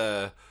like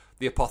the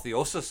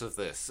apotheosis of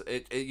this.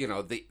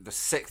 The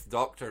Sixth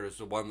Doctor is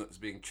the one that's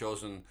being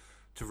chosen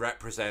to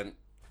represent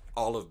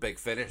all of Big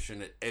Finish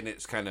in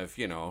its kind of,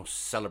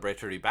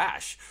 celebratory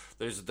bash.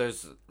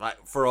 There's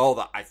like, for all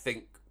that I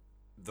think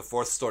the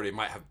fourth story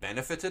might have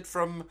benefited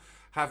from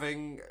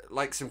having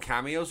like some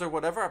cameos or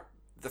whatever,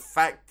 the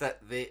fact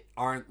that they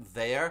aren't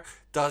there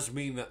does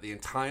mean that the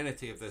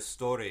entirety of this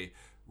story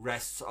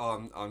rests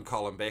on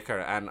Colin Baker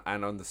and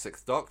on the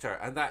Sixth Doctor,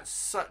 and that's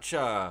such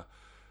a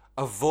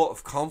vote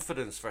of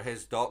confidence for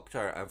his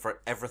Doctor and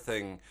for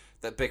everything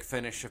that Big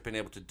Finish have been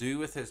able to do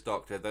with his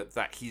Doctor,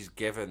 that he's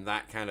given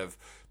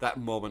that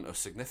moment of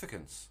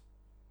significance.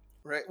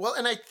 Right. Well,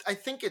 and I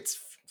think it's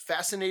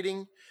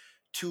fascinating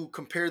to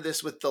compare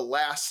this with the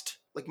last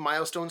like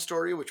milestone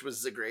story, which was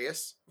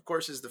Zagreus, of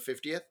course, is the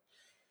 50th.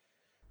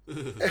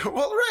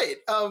 Well, right.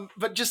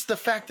 But just the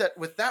fact that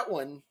with that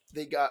one,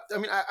 they got, I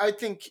mean, I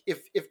think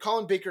if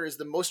Colin Baker is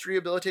the most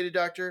rehabilitated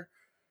Doctor,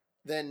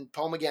 then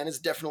Paul McGann is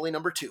definitely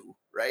number 2,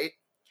 right?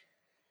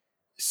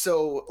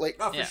 So like,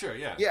 oh, for sure,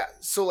 yeah. Yeah.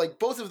 So like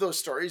both of those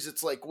stories,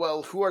 it's like,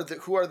 well, who are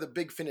the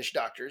Big Finish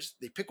Doctors?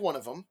 They pick one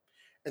of them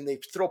and they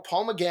throw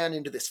Paul McGann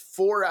into this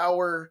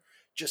 4-hour,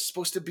 just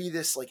supposed to be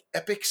this like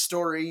epic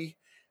story.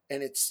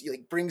 And it's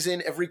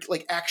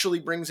like actually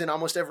brings in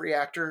almost every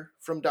actor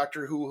from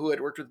Doctor Who had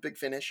worked with Big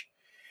Finish,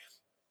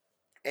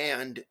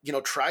 and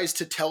tries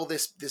to tell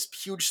this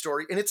huge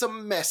story, and it's a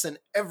mess, and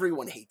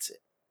everyone hates it,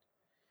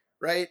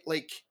 right?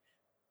 Like,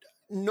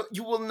 no,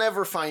 you will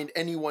never find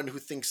anyone who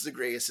thinks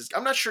Zagreus is.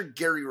 I'm not sure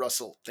Gary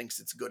Russell thinks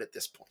it's good at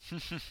this point.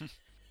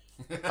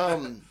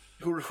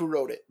 Who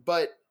wrote it?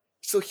 But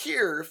so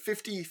here,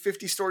 50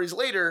 stories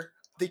later,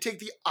 they take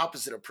the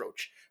opposite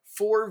approach.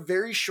 4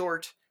 very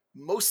short,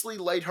 mostly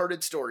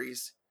lighthearted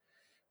stories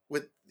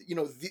with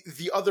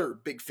the other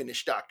Big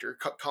Finish Doctor,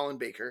 Colin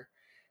Baker,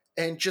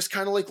 and just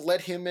kind of like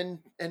let him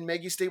and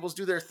Maggie Stables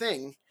do their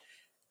thing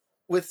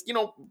with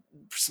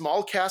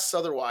small casts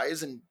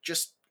otherwise, and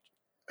just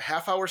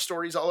half-hour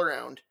stories all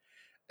around,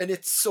 and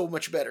it's so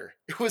much better.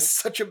 It was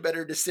such a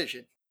better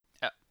decision.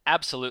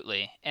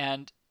 Absolutely.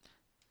 And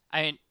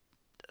I mean,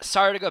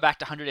 sorry to go back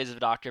to 100 Days of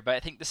the Doctor, but I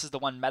think this is the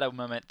one meta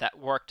moment that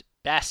worked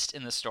best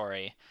in the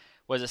story,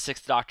 was the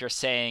Sixth Doctor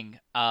saying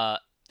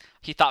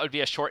he thought it would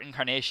be a short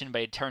incarnation,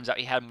 but it turns out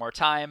he had more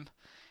time.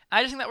 And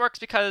I just think that works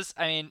because,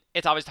 I mean,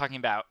 it's always talking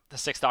about the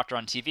Sixth Doctor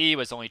on TV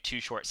was only 2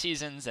 short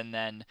seasons, and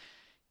then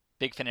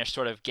Big Finish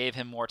sort of gave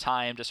him more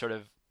time to sort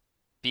of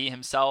be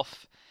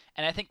himself.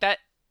 And I think that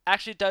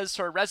actually does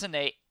sort of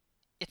resonate.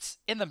 It's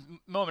in the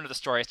moment of the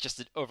story, it's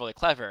just overly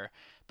clever,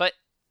 but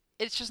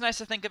it's just nice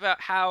to think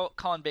about how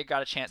Colin Baker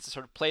got a chance to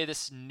sort of play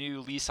this new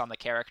lease on the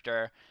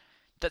character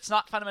that's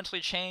not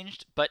fundamentally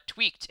changed, but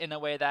tweaked in a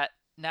way that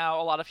now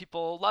a lot of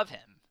people love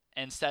him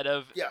instead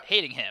of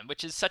hating him,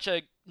 which is such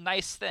a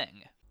nice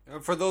thing.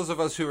 For those of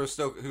us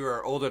who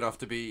are old enough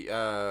to be,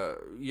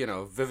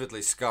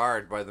 vividly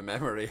scarred by the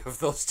memory of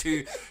those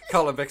two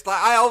Colin Bakers,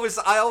 I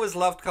always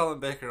loved Colin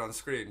Baker on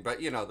screen, but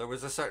there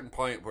was a certain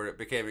point where it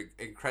became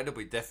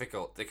incredibly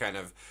difficult to kind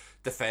of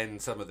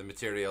defend some of the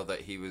material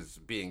that he was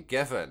being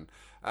given.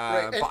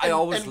 But I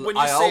always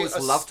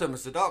loved him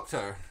as the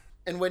Doctor.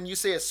 And when you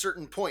say a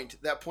certain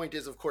point, that point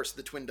is, of course,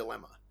 the twin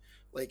dilemma.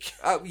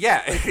 Exactly.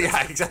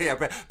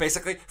 Yeah,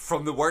 basically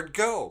from the word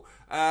go.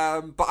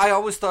 But I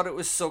always thought it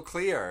was so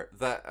clear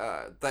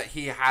that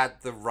he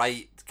had the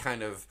right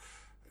kind of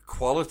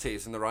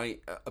qualities and the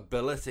right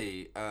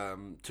ability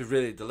to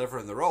really deliver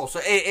in the role.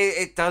 So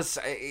it does.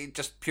 It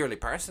just purely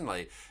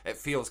personally, it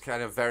feels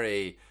kind of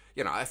very.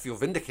 I feel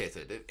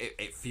vindicated.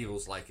 It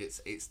feels like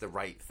it's the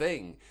right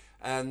thing,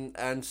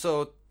 and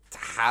so to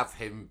have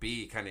him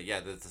be kind of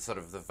the sort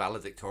of the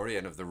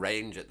valedictorian of the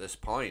range at this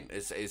point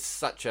is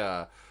such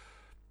a.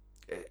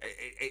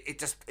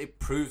 It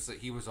proves that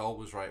he was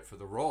always right for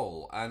the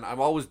role, and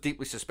I'm always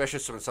deeply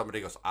suspicious when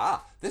somebody goes,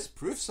 this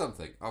proves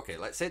something. Okay,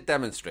 let's say it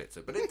demonstrates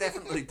it, but it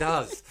definitely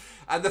does.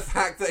 And the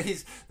fact that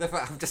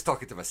I'm just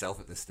talking to myself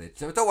at this stage,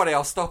 so don't worry,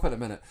 I'll stop in a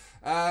minute.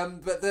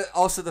 But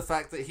also the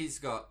fact that he's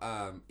got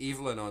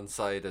Evelyn on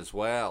side as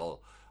well,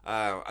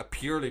 a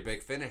purely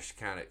Big Finish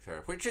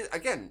character, which is,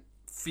 again,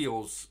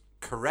 feels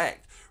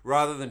correct,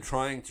 rather than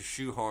trying to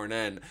shoehorn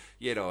in,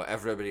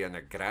 everybody and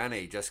their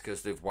granny just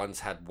because they've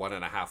once had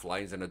 1.5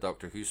 lines in a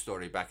Doctor Who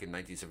story back in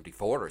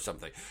 1974 or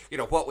something.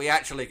 What we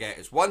actually get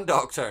is one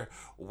Doctor,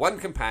 one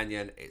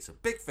companion, it's a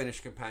Big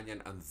Finish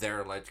companion, and they're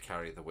allowed to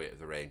carry the weight of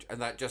the range,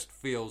 and that just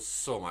feels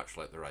so much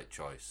like the right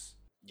choice.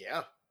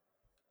 Yeah,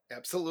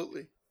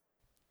 absolutely.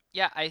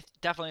 Yeah, I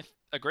definitely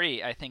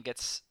agree. I think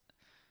it's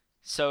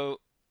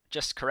so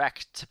just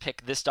correct to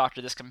pick this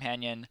Doctor, this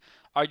companion,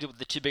 arguably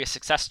the 2 biggest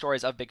success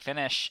stories of Big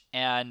Finish,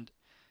 and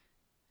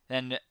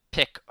then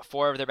pick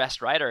 4 of their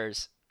best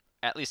writers,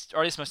 or at least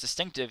most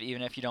distinctive,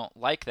 even if you don't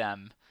like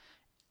them.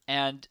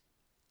 And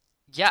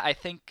yeah, I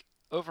think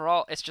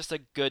overall it's just a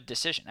good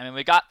decision. I mean,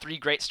 we got 3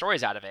 great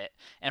stories out of it,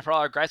 and for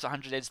all our gripes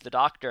 100 Days of the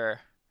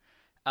Doctor,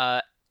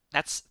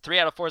 that's 3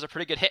 out of 4 is a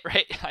pretty good hit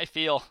rate, I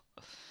feel.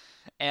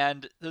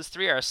 And those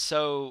 3 are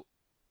so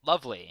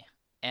lovely,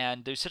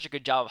 and do such a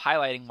good job of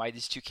highlighting why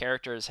these 2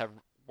 characters have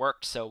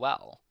worked so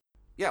well.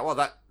 Yeah, well,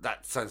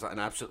 that sounds like an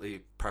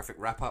absolutely perfect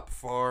wrap-up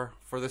for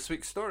this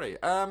week's story.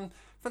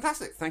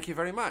 Fantastic. Thank you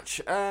very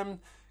much.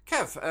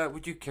 Kev,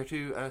 would you care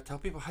to tell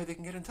people how they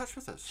can get in touch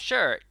with us?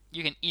 Sure.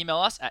 You can email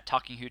us at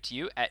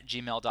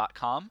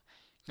talkingwhotoyou@gmail.com. You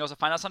can also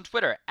find us on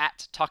Twitter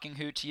at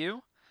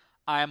talkingwhotoyou.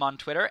 I am on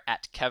Twitter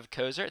at Kev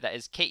Koser. That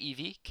is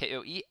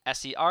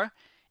KEVKOESER.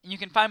 And you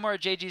can find more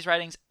of JG's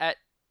writings at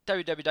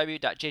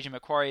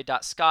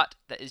www.jgmcquarrie.scott.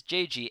 That is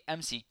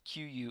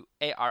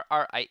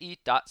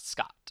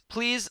JGMCQUARRIE.scott.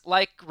 Please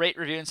like, rate,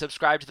 review, and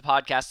subscribe to the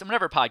podcast and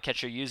whatever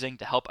podcatcher you're using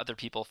to help other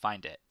people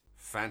find it.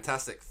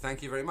 Fantastic.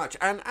 Thank you very much.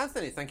 And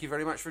Anthony, thank you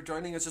very much for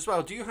joining us as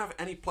well. Do you have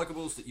any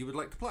pluggables that you would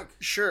like to plug?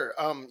 Sure.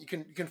 You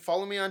can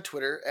follow me on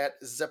Twitter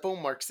at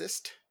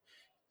ZeppoMarxist.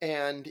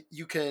 And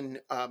you can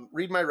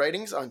read my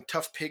writings on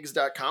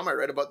toughpigs.com. I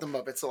write about the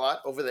Muppets a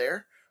lot over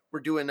there. We're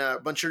doing a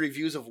bunch of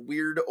reviews of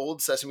weird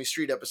old Sesame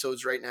Street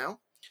episodes right now.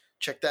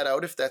 Check that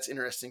out if that's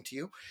interesting to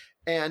you.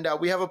 And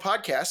we have a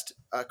podcast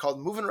called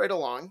Moving Right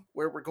Along,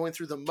 where we're going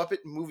through the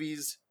Muppet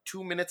movies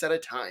 2 minutes at a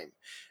time.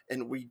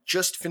 And we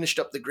just finished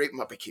up The Great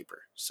Muppet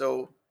Keeper.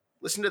 So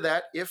listen to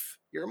that if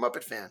you're a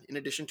Muppet fan, in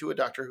addition to a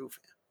Doctor Who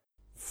fan.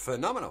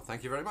 Phenomenal.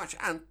 Thank you very much.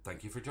 And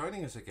thank you for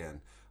joining us again.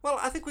 Well,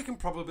 I think we can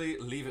probably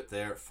leave it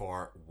there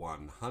for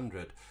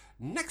 100.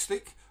 Next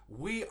week,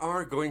 we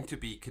are going to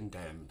be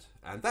Condemned.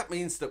 And that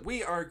means that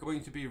we are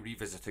going to be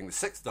revisiting the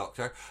 6th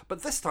Doctor,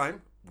 but this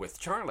time with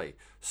Charlie.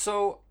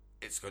 So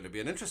it's going to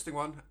be an interesting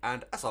one.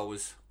 And as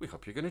always, we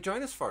hope you're going to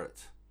join us for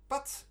it.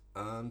 But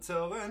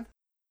until then,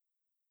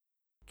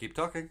 keep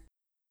talking.